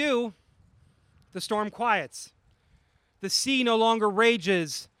as they do, the storm quiets. The sea no longer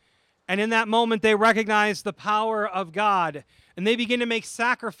rages. And in that moment, they recognize the power of God. And they begin to make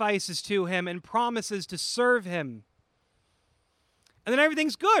sacrifices to him and promises to serve him. And then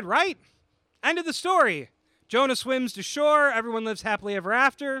everything's good, right? End of the story. Jonah swims to shore. Everyone lives happily ever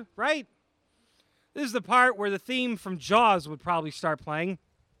after, right? This is the part where the theme from Jaws would probably start playing.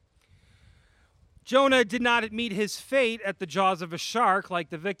 Jonah did not meet his fate at the jaws of a shark like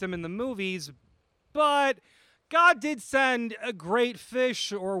the victim in the movies, but God did send a great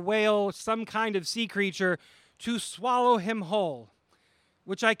fish or whale, some kind of sea creature, to swallow him whole,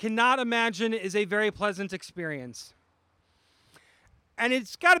 which I cannot imagine is a very pleasant experience. And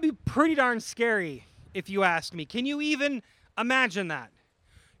it's got to be pretty darn scary, if you ask me. Can you even imagine that?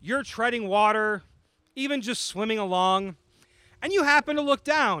 You're treading water, even just swimming along, and you happen to look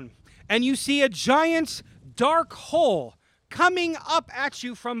down, and you see a giant dark hole coming up at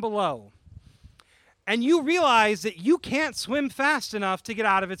you from below. And you realize that you can't swim fast enough to get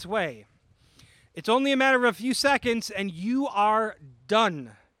out of its way. It's only a matter of a few seconds, and you are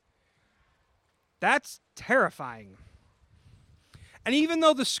done. That's terrifying. And even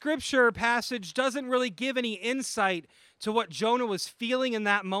though the scripture passage doesn't really give any insight to what Jonah was feeling in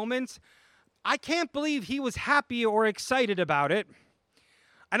that moment, I can't believe he was happy or excited about it.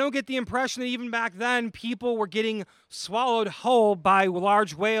 I don't get the impression that even back then, people were getting swallowed whole by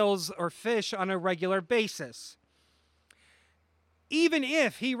large whales or fish on a regular basis. Even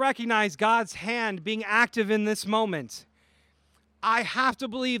if he recognized God's hand being active in this moment, I have to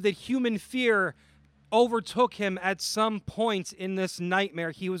believe that human fear overtook him at some point in this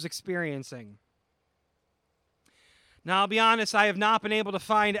nightmare he was experiencing. Now, I'll be honest, I have not been able to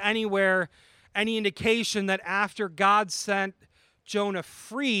find anywhere any indication that after God sent Jonah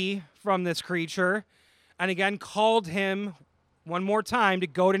free from this creature, and again called him one more time to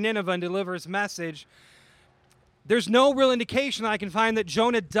go to Nineveh and deliver his message, there's no real indication I can find that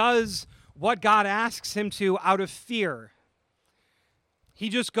Jonah does what God asks him to out of fear. He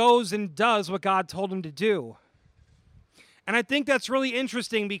just goes and does what God told him to do. And I think that's really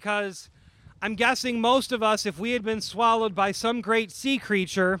interesting because I'm guessing most of us, if we had been swallowed by some great sea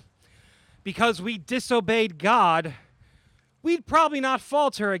creature because we disobeyed God, we'd probably not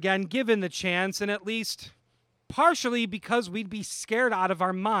falter again given the chance, and at least partially because we'd be scared out of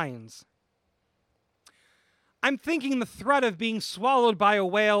our minds. I'm thinking the threat of being swallowed by a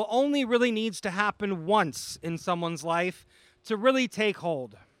whale only really needs to happen once in someone's life to really take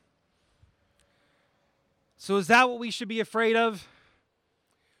hold. So is that what we should be afraid of?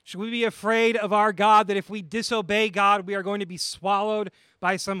 Should we be afraid of our God, that if we disobey God, we are going to be swallowed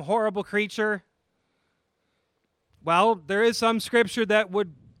by some horrible creature? Well, there is some scripture that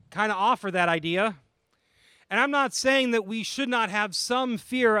would kind of offer that idea. And I'm not saying that we should not have some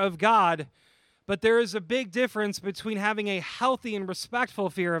fear of God, but there is a big difference between having a healthy and respectful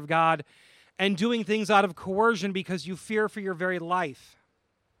fear of God and doing things out of coercion because you fear for your very life.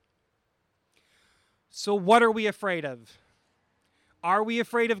 So what are we afraid of? Are we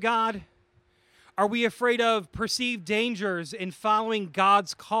afraid of God? Are we afraid of perceived dangers in following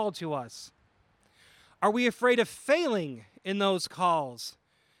God's call to us? Are we afraid of failing in those calls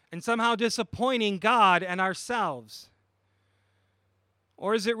and somehow disappointing God and ourselves?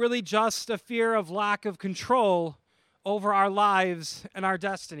 Or is it really just a fear of lack of control over our lives and our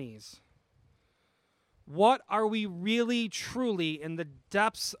destinies? What are we really, truly, in the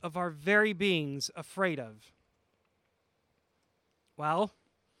depths of our very beings, afraid of? Well,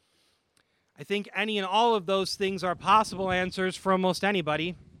 I think any and all of those things are possible answers for almost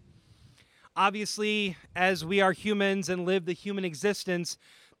anybody. Obviously, as we are humans and live the human existence,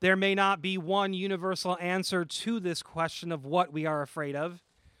 there may not be one universal answer to this question of what we are afraid of.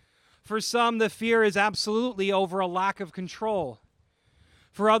 For some, the fear is absolutely over a lack of control.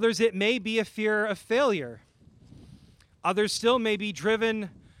 For others, it may be a fear of failure. Others still may be driven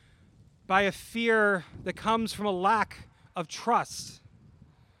by a fear that comes from a lack of trust.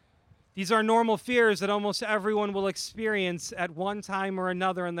 These are normal fears that almost everyone will experience at one time or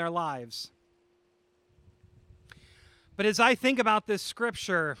another in their lives. But as I think about this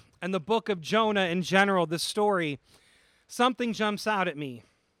scripture and the book of Jonah in general, this story, something jumps out at me.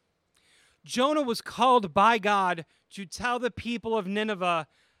 Jonah was called by God to tell the people of Nineveh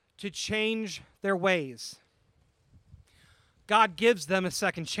to change their ways. God gives them a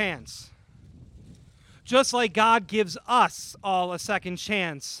second chance. Just like God gives us all a second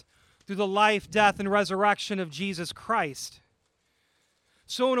chance through the life, death, and resurrection of Jesus Christ.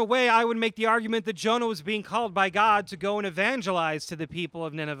 So in a way, I would make the argument that Jonah was being called by God to go and evangelize to the people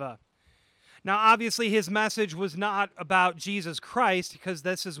of Nineveh. Now, obviously, his message was not about Jesus Christ, because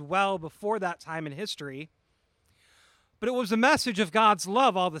this is well before that time in history. But it was a message of God's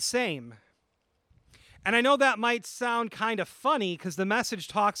love all the same. And I know that might sound kind of funny, because the message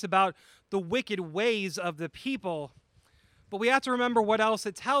talks about the wicked ways of the people. But we have to remember what else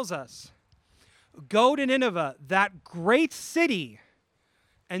it tells us. Go to Nineveh, that great city,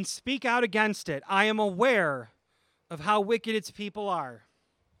 and speak out against it. I am aware of how wicked its people are.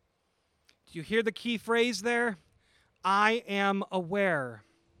 Do you hear the key phrase there? I am aware.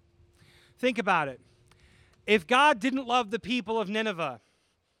 Think about it. If God didn't love the people of Nineveh,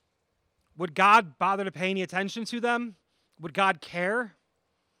 would God bother to pay any attention to them? Would God care?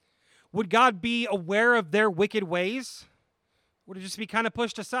 Would God be aware of their wicked ways? Would it just be kind of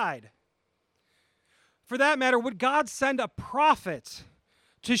pushed aside? For that matter, would God send a prophet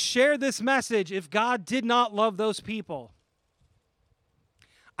to share this message if God did not love those people?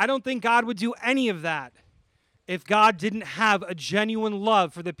 I don't think God would do any of that if God didn't have a genuine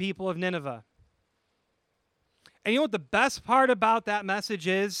love for the people of Nineveh. And you know what the best part about that message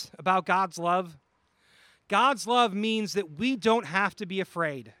is, about God's love? God's love means that we don't have to be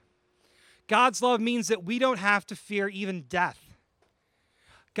afraid. God's love means that we don't have to fear even death.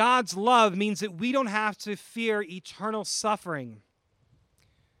 God's love means that we don't have to fear eternal suffering.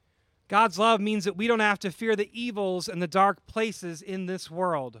 God's love means that we don't have to fear the evils and the dark places in this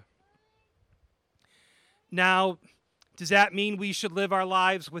world. Now, does that mean we should live our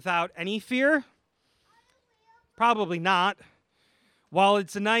lives without any fear? Probably not. While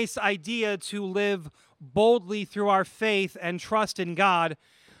it's a nice idea to live boldly through our faith and trust in God.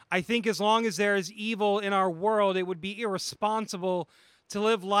 I think as long as there is evil in our world, it would be irresponsible to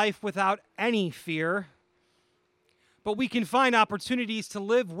live life without any fear. But we can find opportunities to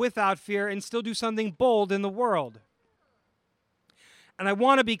live without fear and still do something bold in the world. And I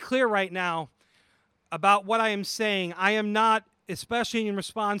want to be clear right now about what I am saying. I am not, especially in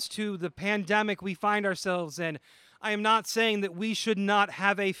response to the pandemic we find ourselves in, I am not saying that we should not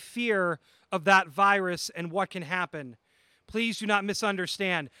have a fear of that virus and what can happen. Please do not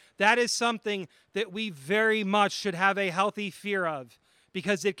misunderstand. That is something that we very much should have a healthy fear of,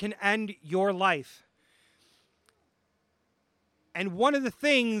 because it can end your life. And one of the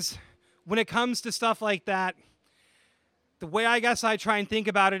things when it comes to stuff like that, the way I guess I try and think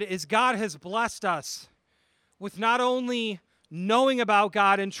about it is God has blessed us with not only knowing about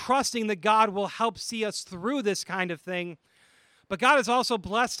God and trusting that God will help see us through this kind of thing, but God has also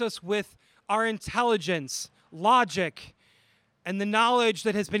blessed us with our intelligence, logic, and the knowledge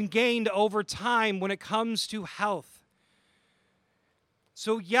that has been gained over time when it comes to health.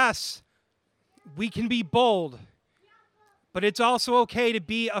 So yes, we can be bold, but it's also okay to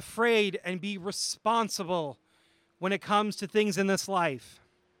be afraid and be responsible when it comes to things in this life.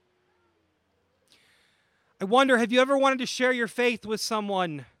 I wonder, have you ever wanted to share your faith with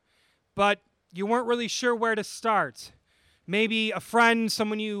someone, but you weren't really sure where to start? Maybe a friend,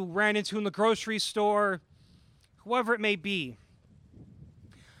 someone you ran into in the grocery store, whoever it may be.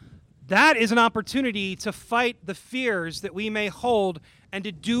 That is an opportunity to fight the fears that we may hold and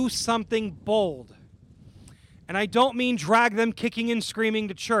to do something bold. And I don't mean drag them kicking and screaming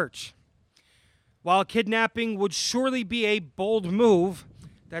to church. While kidnapping would surely be a bold move,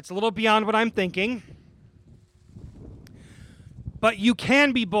 that's a little beyond what I'm thinking. But you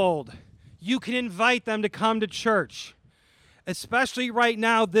can be bold. You can invite them to come to church. Especially right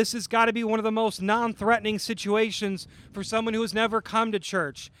now, this has got to be one of the most non-threatening situations for someone who has never come to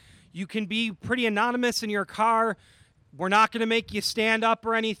church. You can be pretty anonymous in your car. We're not going to make you stand up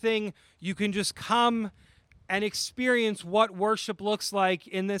or anything. You can just come and experience what worship looks like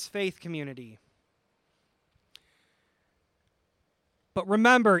in this faith community. But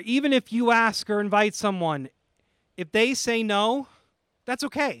remember, even if you ask or invite someone, if they say no, that's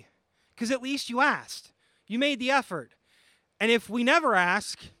okay, because at least you asked. You made the effort. And if we never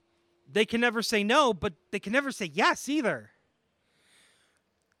ask, they can never say no, but they can never say yes either.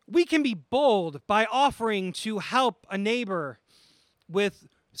 We can be bold by offering to help a neighbor with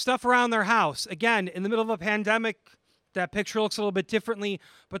stuff around their house. Again, in the middle of a pandemic, that picture looks a little bit differently,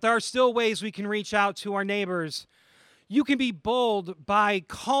 but there are still ways we can reach out to our neighbors. You can be bold by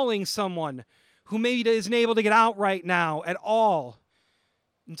calling someone who maybe isn't able to get out right now at all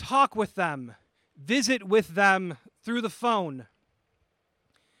and talk with them, visit with them through the phone.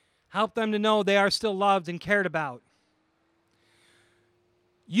 Help them to know they are still loved and cared about.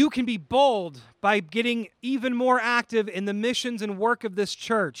 You can be bold by getting even more active in the missions and work of this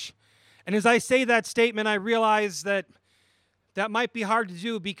church. And as I say that statement, I realize that that might be hard to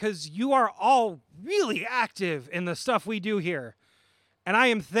do because you are all really active in the stuff we do here. And I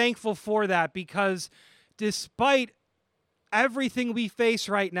am thankful for that, because despite everything we face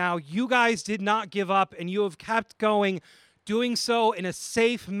right now, you guys did not give up and you have kept going, doing so in a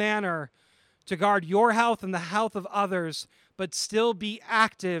safe manner to guard your health and the health of others, but still be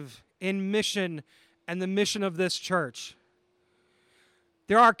active in mission and the mission of this church.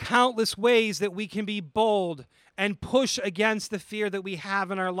 There are countless ways that we can be bold and push against the fear that we have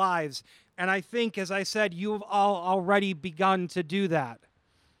in our lives. And I think, as I said, you have all already begun to do that.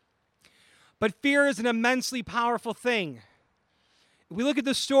 But fear is an immensely powerful thing. We look at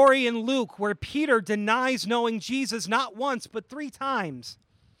the story in Luke where Peter denies knowing Jesus not once, but 3 times.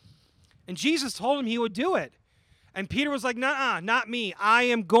 And Jesus told him he would do it. And Peter was like, "Nuh-uh, not me. I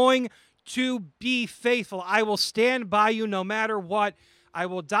am going to be faithful. I will stand by you no matter what. I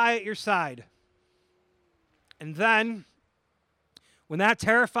will die at your side." And then, when that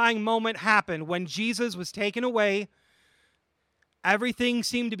terrifying moment happened, when Jesus was taken away, everything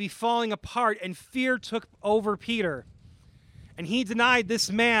seemed to be falling apart, and fear took over Peter. And he denied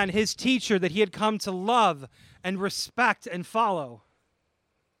this man, his teacher, that he had come to love and respect and follow.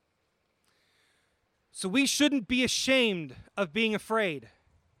 So we shouldn't be ashamed of being afraid.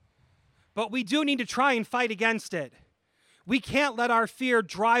 But we do need to try and fight against it. We can't let our fear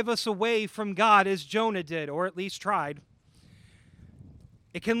drive us away from God as Jonah did, or at least tried.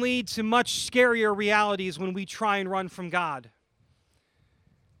 It can lead to much scarier realities when we try and run from God.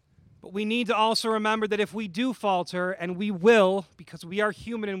 But we need to also remember that if we do falter, and we will, because we are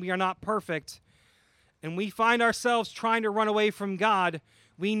human and we are not perfect, and we find ourselves trying to run away from God,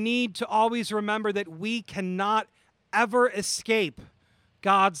 We need to always remember that we cannot ever escape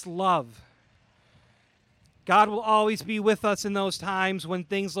God's love. God will always be with us in those times when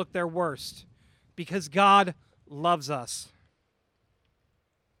things look their worst, because God loves us.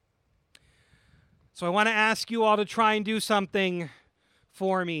 So I want to ask you all to try and do something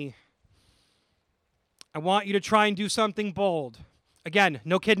for me. I want you to try and do something bold. Again,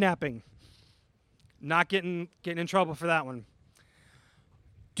 no kidnapping. Not getting in trouble for that one.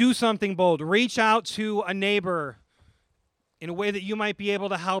 Do something bold. Reach out to a neighbor in a way that you might be able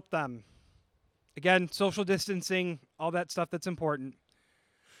to help them. Again, social distancing, all that stuff that's important.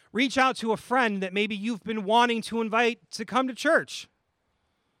 Reach out to a friend that maybe you've been wanting to invite to come to church.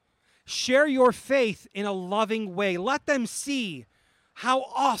 Share your faith in a loving way. Let them see how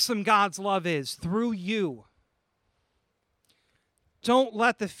awesome God's love is through you. Don't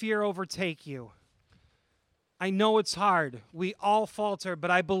let the fear overtake you. I know it's hard. We all falter,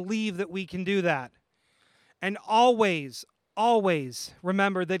 but I believe that we can do that. And always, always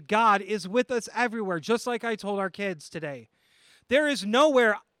remember that God is with us everywhere, just like I told our kids today. There is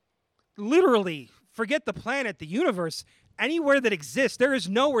nowhere, literally, forget the planet, the universe, anywhere that exists, there is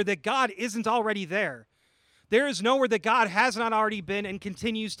nowhere that God isn't already there. There is nowhere that God has not already been and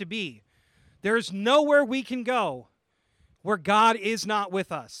continues to be. There is nowhere we can go where God is not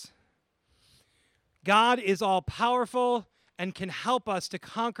with us. God is all-powerful and can help us to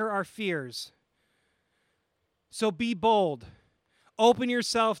conquer our fears. So be bold. Open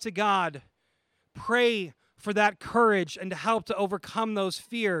yourself to God. Pray for that courage and to help to overcome those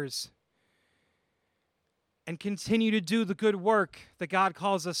fears. And continue to do the good work that God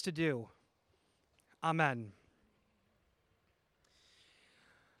calls us to do. Amen.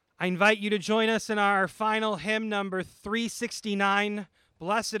 I invite you to join us in our final hymn, number 369,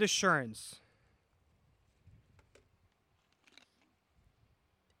 Blessed Assurance.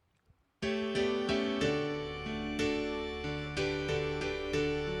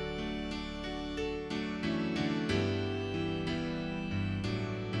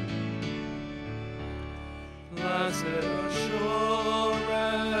 Blessed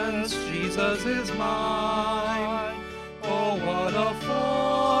assurance, Jesus is mine. Oh, what a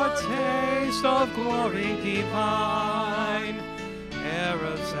foretaste of glory divine. Heir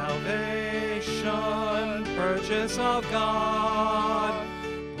of salvation, purchase of God.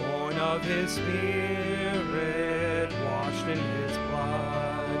 Born of his Spirit, washed in his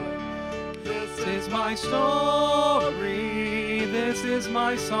blood. This is my story, this is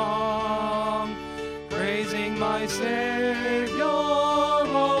my song. Praising my Savior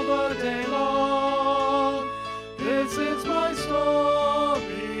all the day long. This is my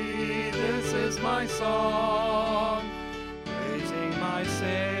story, this is my song. Praising my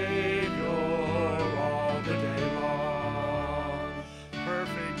Savior all the day long.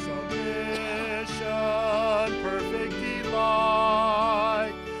 Perfect submission, perfect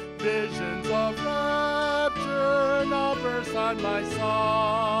delight. Visions of rapture now burst on my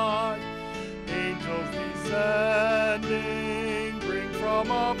sight. Angels descending, bring from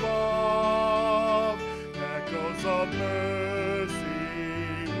above echoes of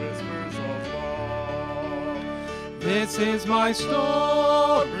mercy, whispers of love. This is my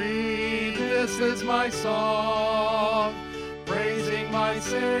story, this is my song. Praising my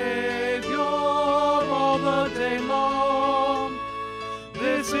Savior all the day long.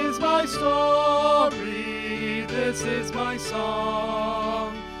 This is my story, this is my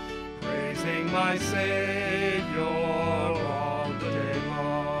song. Praising my Savior all the day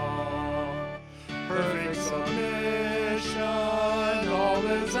long. Perfect submission, all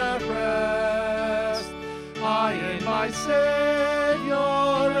is at rest. I in my Savior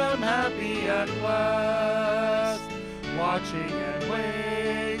am happy and blessed. Watching and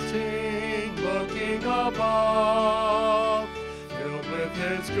waiting, looking above, filled with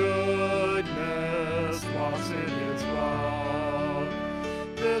his goodness, lost in his love.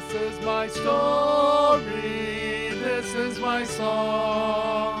 This is my story, this is my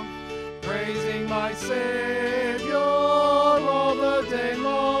song, praising my Savior all the day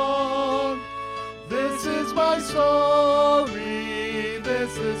long. This is my story,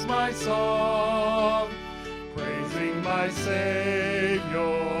 this is my song, praising my Savior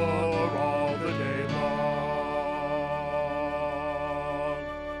all the day long.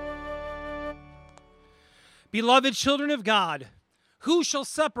 Beloved children of God, who shall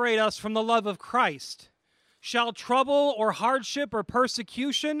separate us from the love of Christ? Shall trouble or hardship or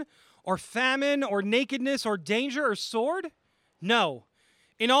persecution or famine or nakedness or danger or sword? No.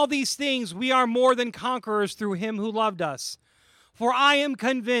 In all these things we are more than conquerors through him who loved us. For I am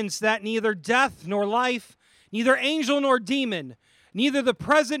convinced that neither death nor life, neither angel nor demon, Neither the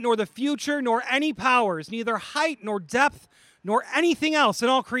present nor the future nor any powers, neither height nor depth nor anything else in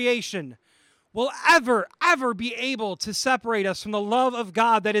all creation will ever be able to separate us from the love of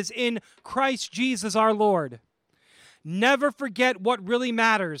God that is in Christ Jesus our Lord. Never forget what really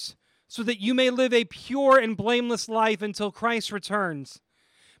matters, so that you may live a pure and blameless life until Christ returns.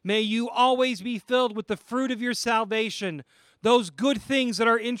 May you always be filled with the fruit of your salvation, those good things that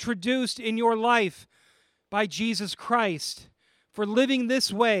are introduced in your life by Jesus Christ. For living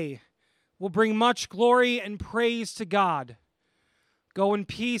this way will bring much glory and praise to God. Go in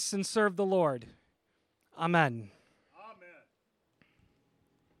peace and serve the Lord. Amen.